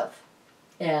himself,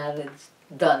 and it's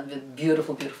done with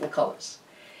beautiful, beautiful colors.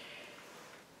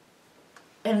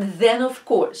 And then, of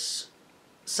course,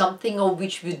 something of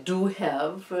which we do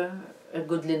have a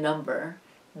goodly number,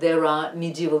 there are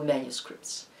medieval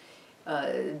manuscripts.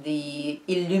 The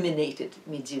illuminated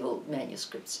medieval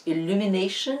manuscripts.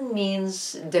 Illumination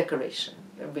means decoration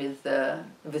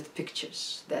with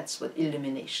pictures. That's what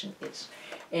illumination is.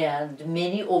 And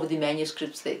many of the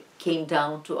manuscripts that came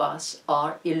down to us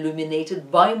are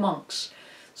illuminated by monks.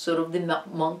 Sort of the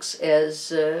monks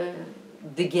as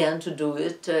began to do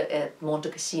it at Monte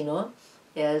Cassino,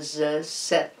 as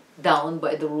set down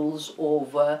by the rules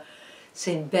of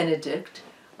Saint Benedict,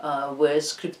 where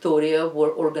scriptoria were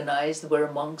organized,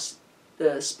 where monks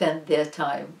spent their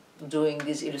time doing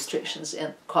these illustrations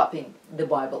and copying the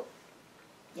Bible.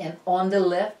 And on the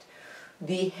left,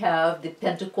 we have the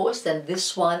Pentecost, and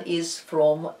this one is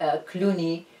from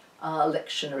Cluny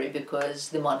lectionary, because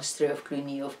the monastery of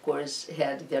Cluny, of course,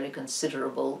 had very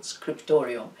considerable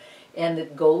scriptorium. And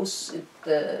it goes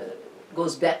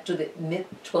back to the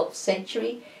mid-12th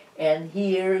century, and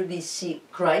here we see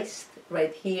Christ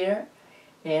right here,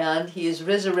 and he is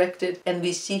resurrected, and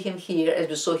we see him here as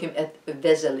we saw him at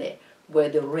Vézelay, where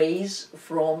the rays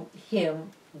from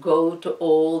him go to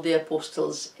all the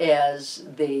apostles as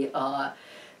they are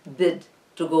bid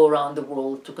to go around the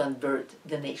world to convert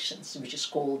the nations, which is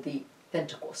called the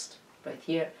Pentecost, right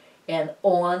here. And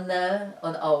on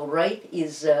our right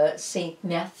is Saint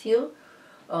Matthew,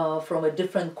 from a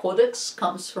different codex,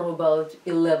 comes from about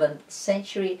 11th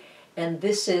century, and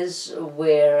this is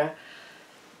where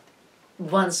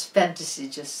one's fantasy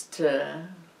just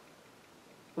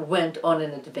went on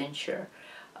an adventure.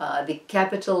 The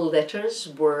capital letters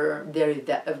were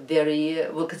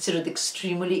were considered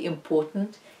extremely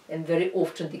important, and very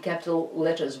often the capital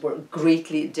letters were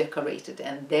greatly decorated.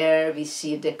 And there we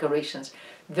see decorations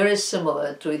very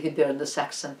similar to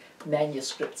Hiberno-Saxon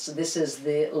manuscripts. This is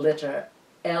the letter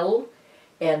L,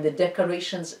 and the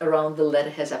decorations around the letter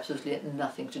has absolutely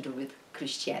nothing to do with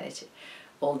Christianity.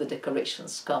 All the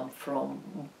decorations come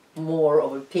from more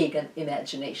of a pagan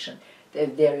imagination. There are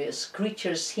various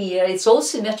creatures here. It's all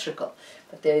symmetrical,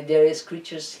 but there are various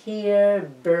creatures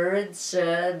here, birds,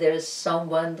 there's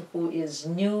someone who is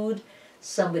nude,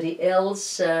 somebody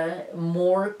else,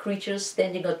 more creatures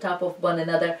standing on top of one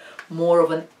another, more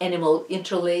of an animal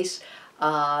interlace.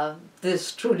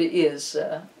 This truly is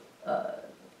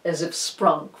as if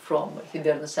sprung from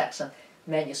Hiberno-Saxon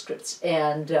manuscripts.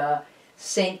 And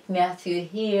Saint Matthew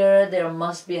here, there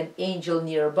must be an angel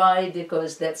nearby,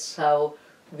 because that's how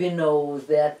we know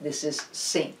that this is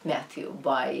Saint Matthew,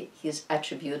 by his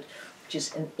attribute, which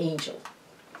is an angel.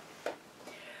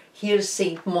 Here's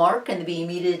Saint Mark, and we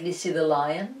immediately see the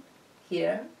lion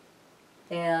here.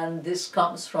 And this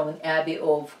comes from an abbey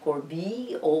of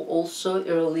Corbie, also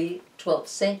early 12th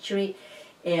century.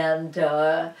 And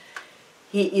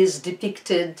he is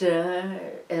depicted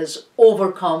as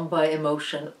overcome by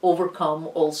emotion, overcome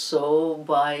also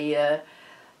by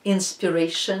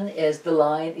inspiration, as the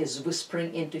lion is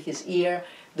whispering into his ear.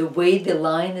 The way the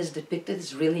lion is depicted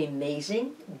is really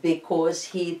amazing, because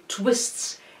he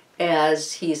twists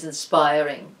as he is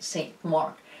inspiring Saint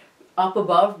Mark. Up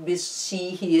above we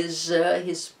see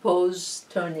his pose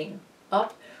turning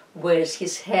up, whereas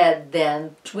his head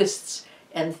then twists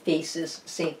and faces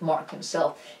Saint Mark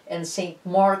himself. And Saint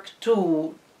Mark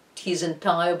too, his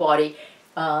entire body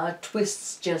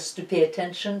twists just to pay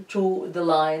attention to the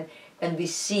lion, and we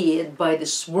see it by the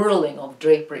swirling of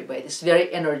drapery, by this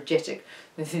very energetic,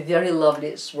 very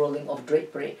lovely swirling of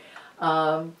drapery.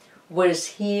 Whereas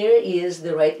here is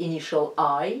the right initial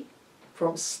I,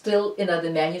 from still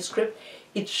another manuscript.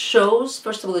 It shows,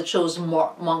 first of all, it shows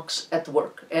monks at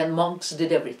work, and monks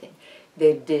did everything.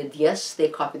 They did, yes, they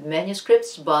copied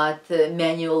manuscripts, but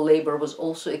manual labor was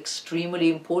also extremely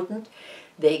important.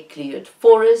 They cleared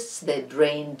forests, they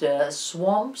drained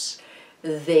swamps,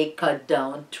 they cut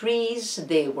down trees,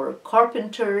 they were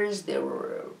carpenters, they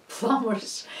were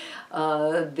plumbers,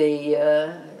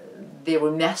 they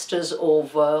were masters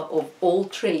of all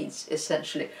trades,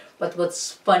 essentially. But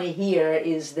what's funny here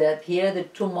is that here the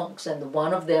two monks, and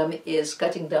one of them is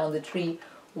cutting down the tree,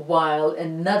 while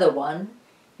another one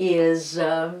is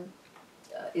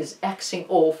axing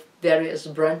off various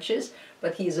branches,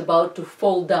 but he is about to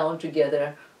fall down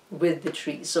together with the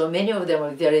tree. So many of them are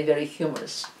very, very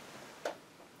humorous.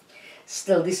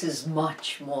 Still, this is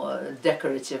much more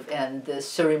decorative and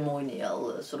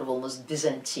ceremonial, sort of almost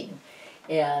Byzantine.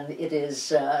 And it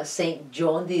is Saint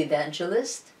John the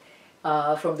Evangelist,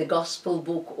 from the Gospel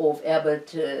book of Abbot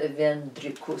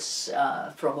Vendricus,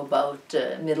 from about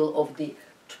middle of the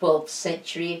 12th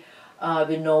century.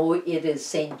 We know it is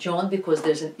Saint John because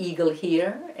there's an eagle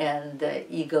here, and the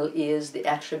eagle is the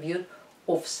attribute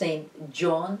of Saint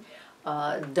John,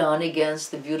 done against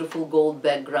the beautiful gold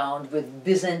background with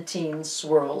Byzantine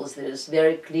swirls. There's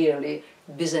very clearly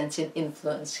Byzantine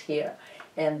influence here.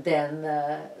 And then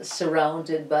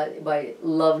surrounded by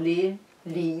lovely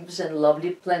leaves and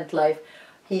lovely plant life,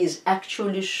 he is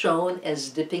actually shown as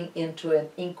dipping into an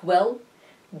inkwell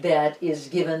that is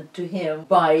given to him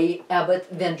by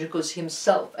Abbot Vendricus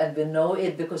himself. And we know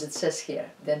it because it says here,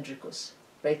 Vendricus,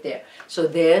 right there. So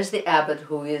there's the abbot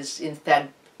who is in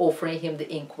fact offering him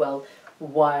the inkwell,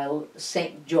 while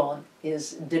Saint John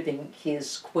is dipping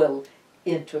his quill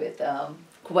into it.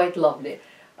 Quite lovely.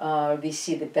 We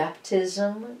see the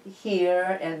baptism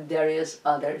here and various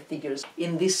other figures.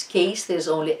 In this case, there's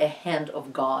only a hand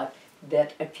of God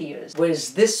that appears.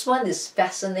 Whereas this one is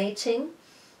fascinating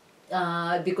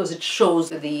because it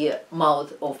shows the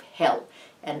mouth of hell.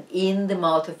 And in the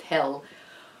mouth of hell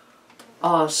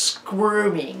are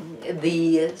squirming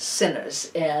the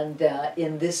sinners. And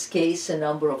in this case, a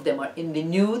number of them are in the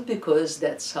nude, because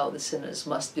that's how the sinners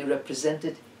must be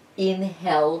represented in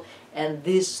hell. And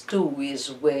this too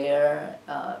is where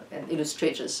an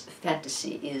illustrator's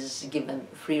fantasy is given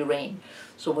free rein.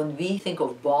 So when we think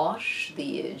of Bosch,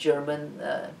 the German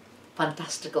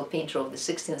fantastical painter of the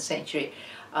 16th century,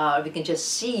 we can just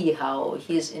see how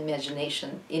his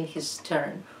imagination in his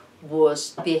turn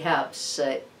was perhaps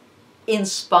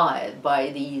inspired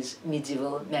by these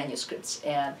medieval manuscripts,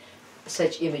 and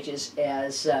such images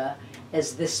as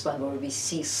this one, where we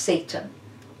see Satan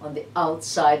on the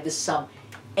outside with some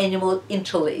animal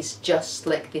interlace, just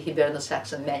like the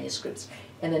Hiberno-Saxon manuscripts,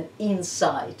 and then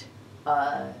inside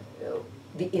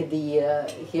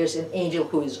here's an angel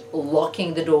who is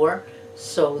locking the door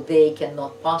so they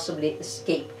cannot possibly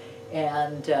escape,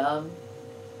 and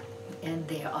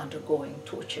they are undergoing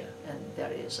torture and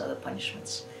various other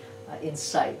punishments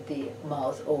inside the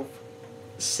mouth of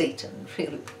Satan.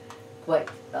 Really quite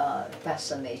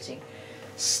fascinating.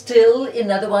 Still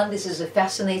another one, this is a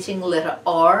fascinating letter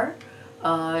R.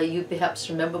 You perhaps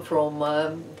remember from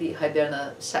the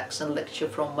Hiberno-Saxon lecture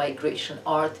from Migration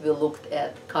Art, we looked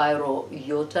at Cairo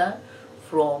Iota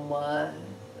from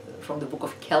the Book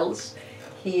of Kells.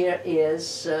 Here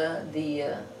is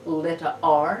the letter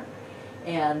R,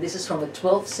 and this is from a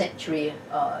 12th century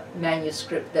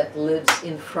manuscript that lives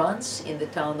in France, in the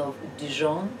town of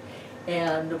Dijon.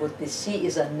 And what we see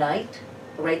is a knight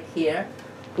right here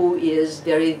who is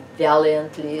very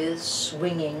valiantly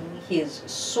swinging his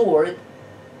sword,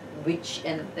 which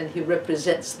and he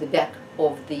represents the back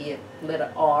of the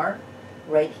letter R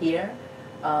right here.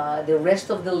 The rest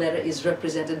of the letter is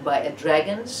represented by a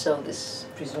dragon, so this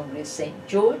presumably is Saint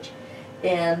George,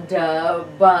 and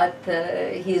but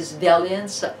his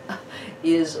valiance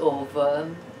is of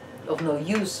no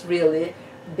use really,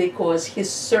 because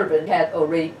his servant had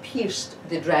already pierced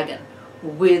the dragon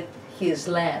with his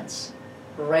lance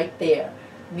right there.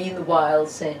 Meanwhile,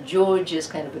 St. George is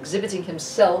kind of exhibiting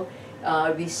himself.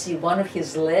 We see one of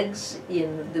his legs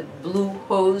in the blue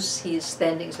hose. He is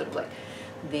standing sort of like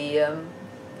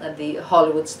the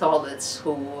Hollywood starlets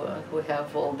who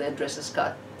have all their dresses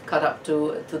cut up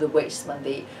to the waist when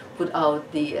they put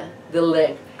out the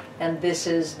leg. And this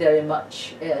is very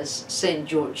much as St.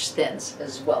 George stands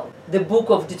as well. The Book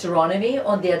of Deuteronomy,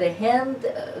 on the other hand,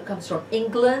 comes from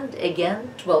England,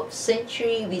 again, 12th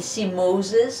century. We see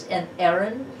Moses and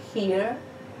Aaron here.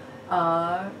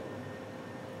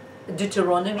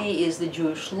 Deuteronomy is the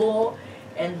Jewish law,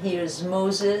 and here's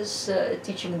Moses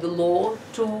teaching the law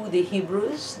to the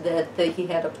Hebrews that he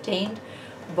had obtained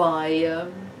by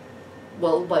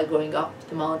by going up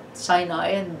to Mount Sinai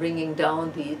and bringing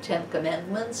down the 10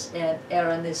 Commandments, and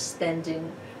Aaron is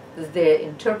standing there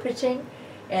interpreting,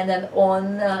 and then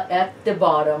on at the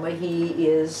bottom he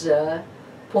is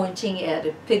pointing at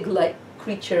a pig-like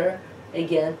creature,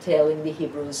 again telling the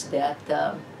Hebrews that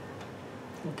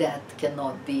that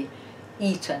cannot be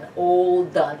eaten, all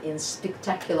done in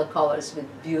spectacular colors with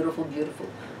beautiful, beautiful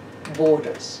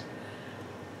borders.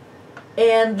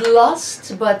 And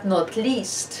last but not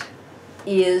least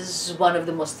is one of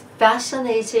the most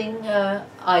fascinating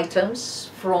items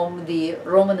from the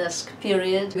Romanesque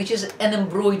period, which is an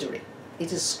embroidery.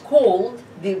 It is called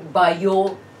the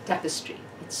Bayeux Tapestry.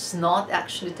 It's not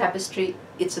actually tapestry,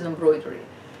 it's an embroidery.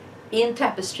 In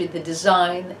tapestry, the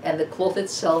design and the cloth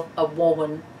itself are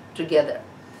woven together.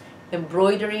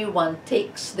 Embroidery, one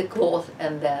takes the cloth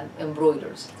and then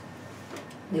embroiders.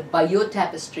 The Bayeux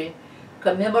Tapestry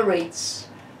commemorates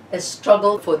a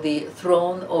struggle for the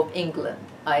throne of England.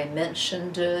 I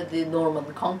mentioned the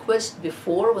Norman conquest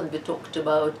before when we talked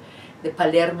about the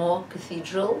Palermo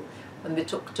Cathedral, when we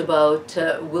talked about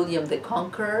William the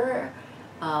Conqueror,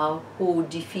 who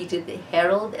defeated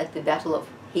Harold at the Battle of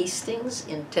Hastings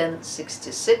in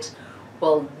 1066.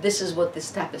 Well, this is what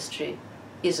this tapestry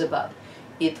is about.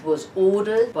 It was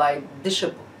ordered by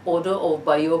Bishop Odo of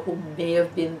Bayeux, who may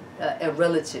have been a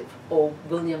relative of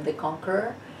William the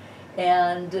Conqueror,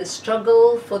 and a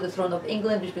struggle for the throne of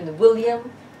England between William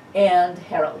and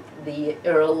Harold, the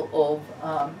Earl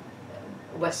of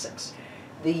Wessex.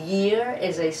 The year,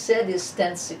 as I said, is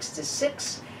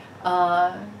 1066,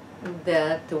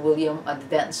 that William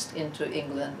advanced into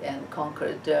England and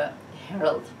conquered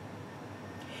Harold.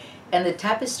 And the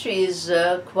tapestry is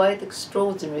quite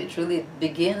extraordinary. It really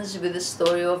begins with the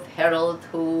story of Harold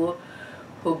who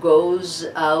goes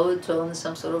out on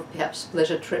some sort of perhaps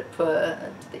pleasure trip to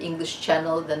the English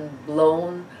Channel, then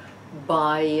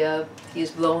he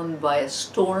is blown by a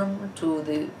storm to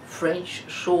the French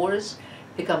shores,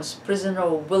 becomes prisoner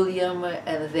of William,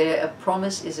 and there a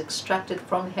promise is extracted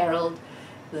from Harold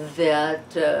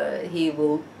that he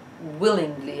will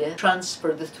willingly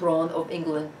transfer the throne of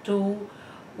England to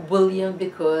William,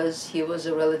 because he was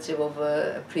a relative of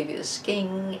a previous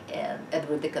king, and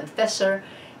Edward the Confessor,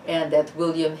 and that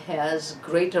William has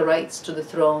greater rights to the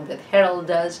throne than Harold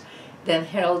does. Then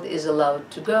Harold is allowed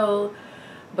to go,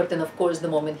 But then, of course, the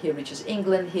moment he reaches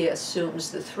England, he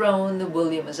assumes the throne.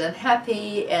 William is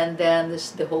unhappy, and then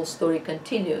the whole story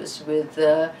continues with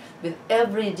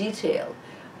every detail,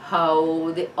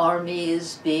 how the army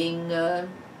is being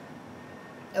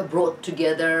brought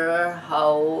together,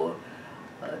 how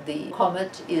the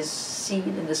comet is seen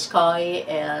in the sky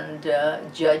and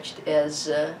judged as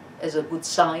a good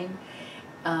sign.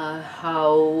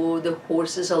 How the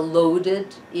horses are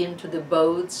loaded into the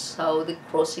boats, how the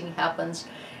crossing happens,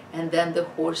 and then the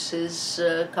horses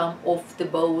come off the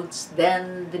boats,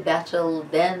 then the battle,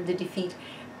 then the defeat.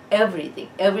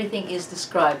 Everything is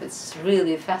described. It's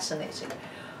really fascinating.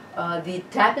 The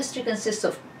tapestry consists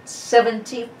of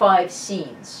 75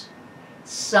 scenes,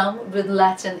 some with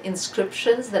Latin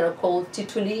inscriptions that are called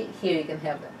tituli. Here you can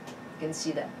have them, you can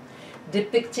see them,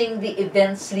 depicting the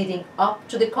events leading up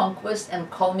to the conquest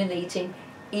and culminating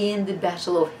in the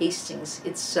Battle of Hastings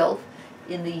itself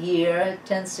in the year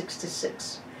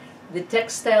 1066. The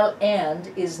textile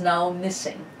end is now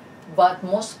missing, but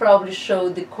most probably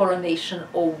showed the coronation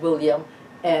of William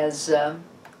as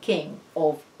King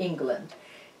of England.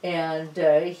 And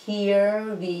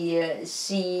here we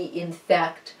see, in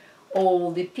fact,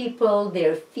 all the people,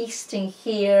 they're feasting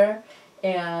here.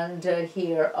 And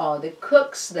here are the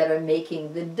cooks that are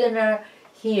making the dinner.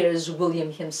 Here's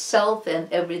William himself,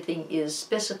 and everything is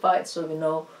specified, so we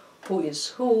know who is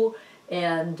who.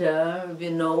 And we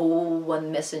know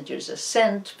when messengers are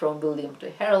sent from William to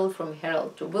Harold, from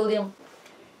Harold to William.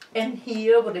 And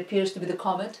here, what appears to be the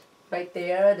comet, right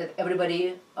there, that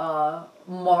everybody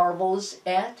marvels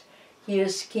at.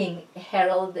 Here's King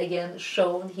Harold again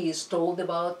shown. He is told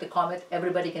about the comet.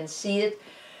 Everybody can see it.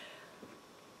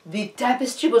 The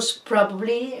tapestry was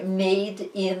probably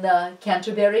made in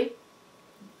Canterbury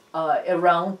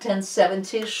around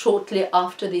 1070, shortly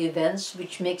after the events,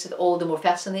 which makes it all the more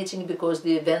fascinating because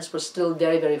the events were still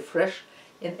very, very fresh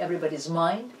in everybody's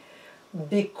mind.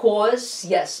 Because,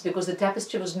 yes, because the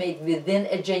tapestry was made within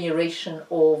a generation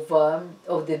of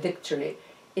the victory,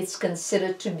 it's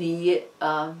considered to be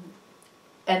an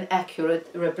accurate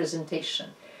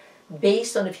representation.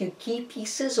 Based on a few key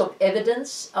pieces of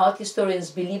evidence, art historians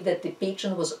believe that the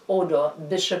patron was Odo,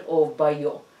 Bishop of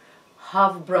Bayeux,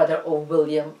 half-brother of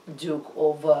William, Duke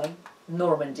of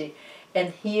Normandy.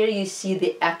 And here you see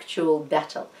the actual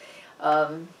battle.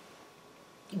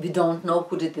 We don't know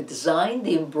who did the design.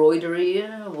 The embroidery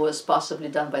was possibly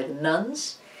done by the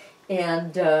nuns,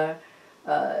 and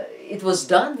it was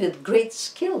done with great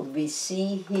skill. We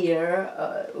see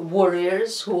here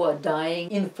warriors who are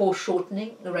dying in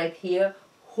foreshortening right here.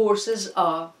 Horses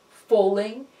are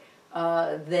falling.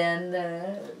 Then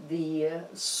the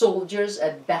soldiers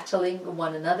are battling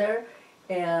one another.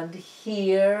 And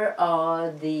here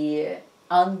are the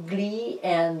Angli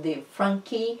and the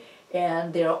Franchi,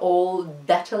 and they're all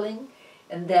battling.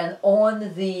 And then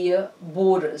on the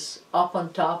borders, up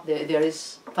on top, there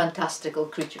is fantastical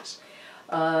creatures.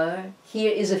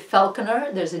 Here is a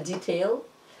falconer. There's a detail,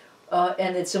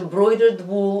 and it's embroidered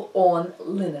wool on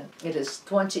linen. It is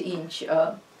 20-inch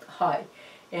high,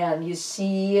 and you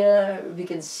see, we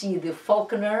can see the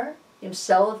falconer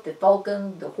himself, the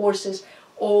falcon, the horses,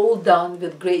 all done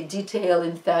with great detail.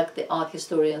 In fact, the art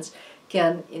historians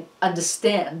can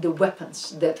understand the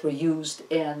weapons that were used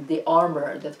and the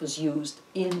armor that was used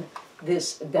in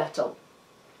this battle.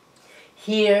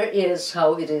 Here is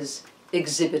how it is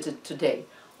exhibited today.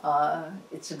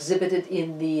 It's exhibited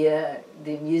in the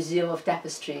Museum of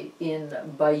Tapestry in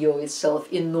Bayeux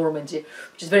itself, in Normandy,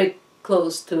 which is very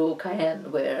close to Caen,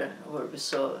 where we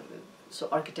saw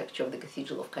architecture of the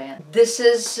Cathedral of Caen. This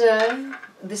is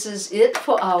it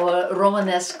for our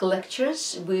Romanesque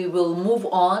lectures. We will move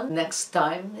on next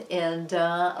time, and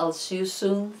I'll see you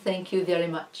soon. Thank you very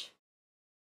much.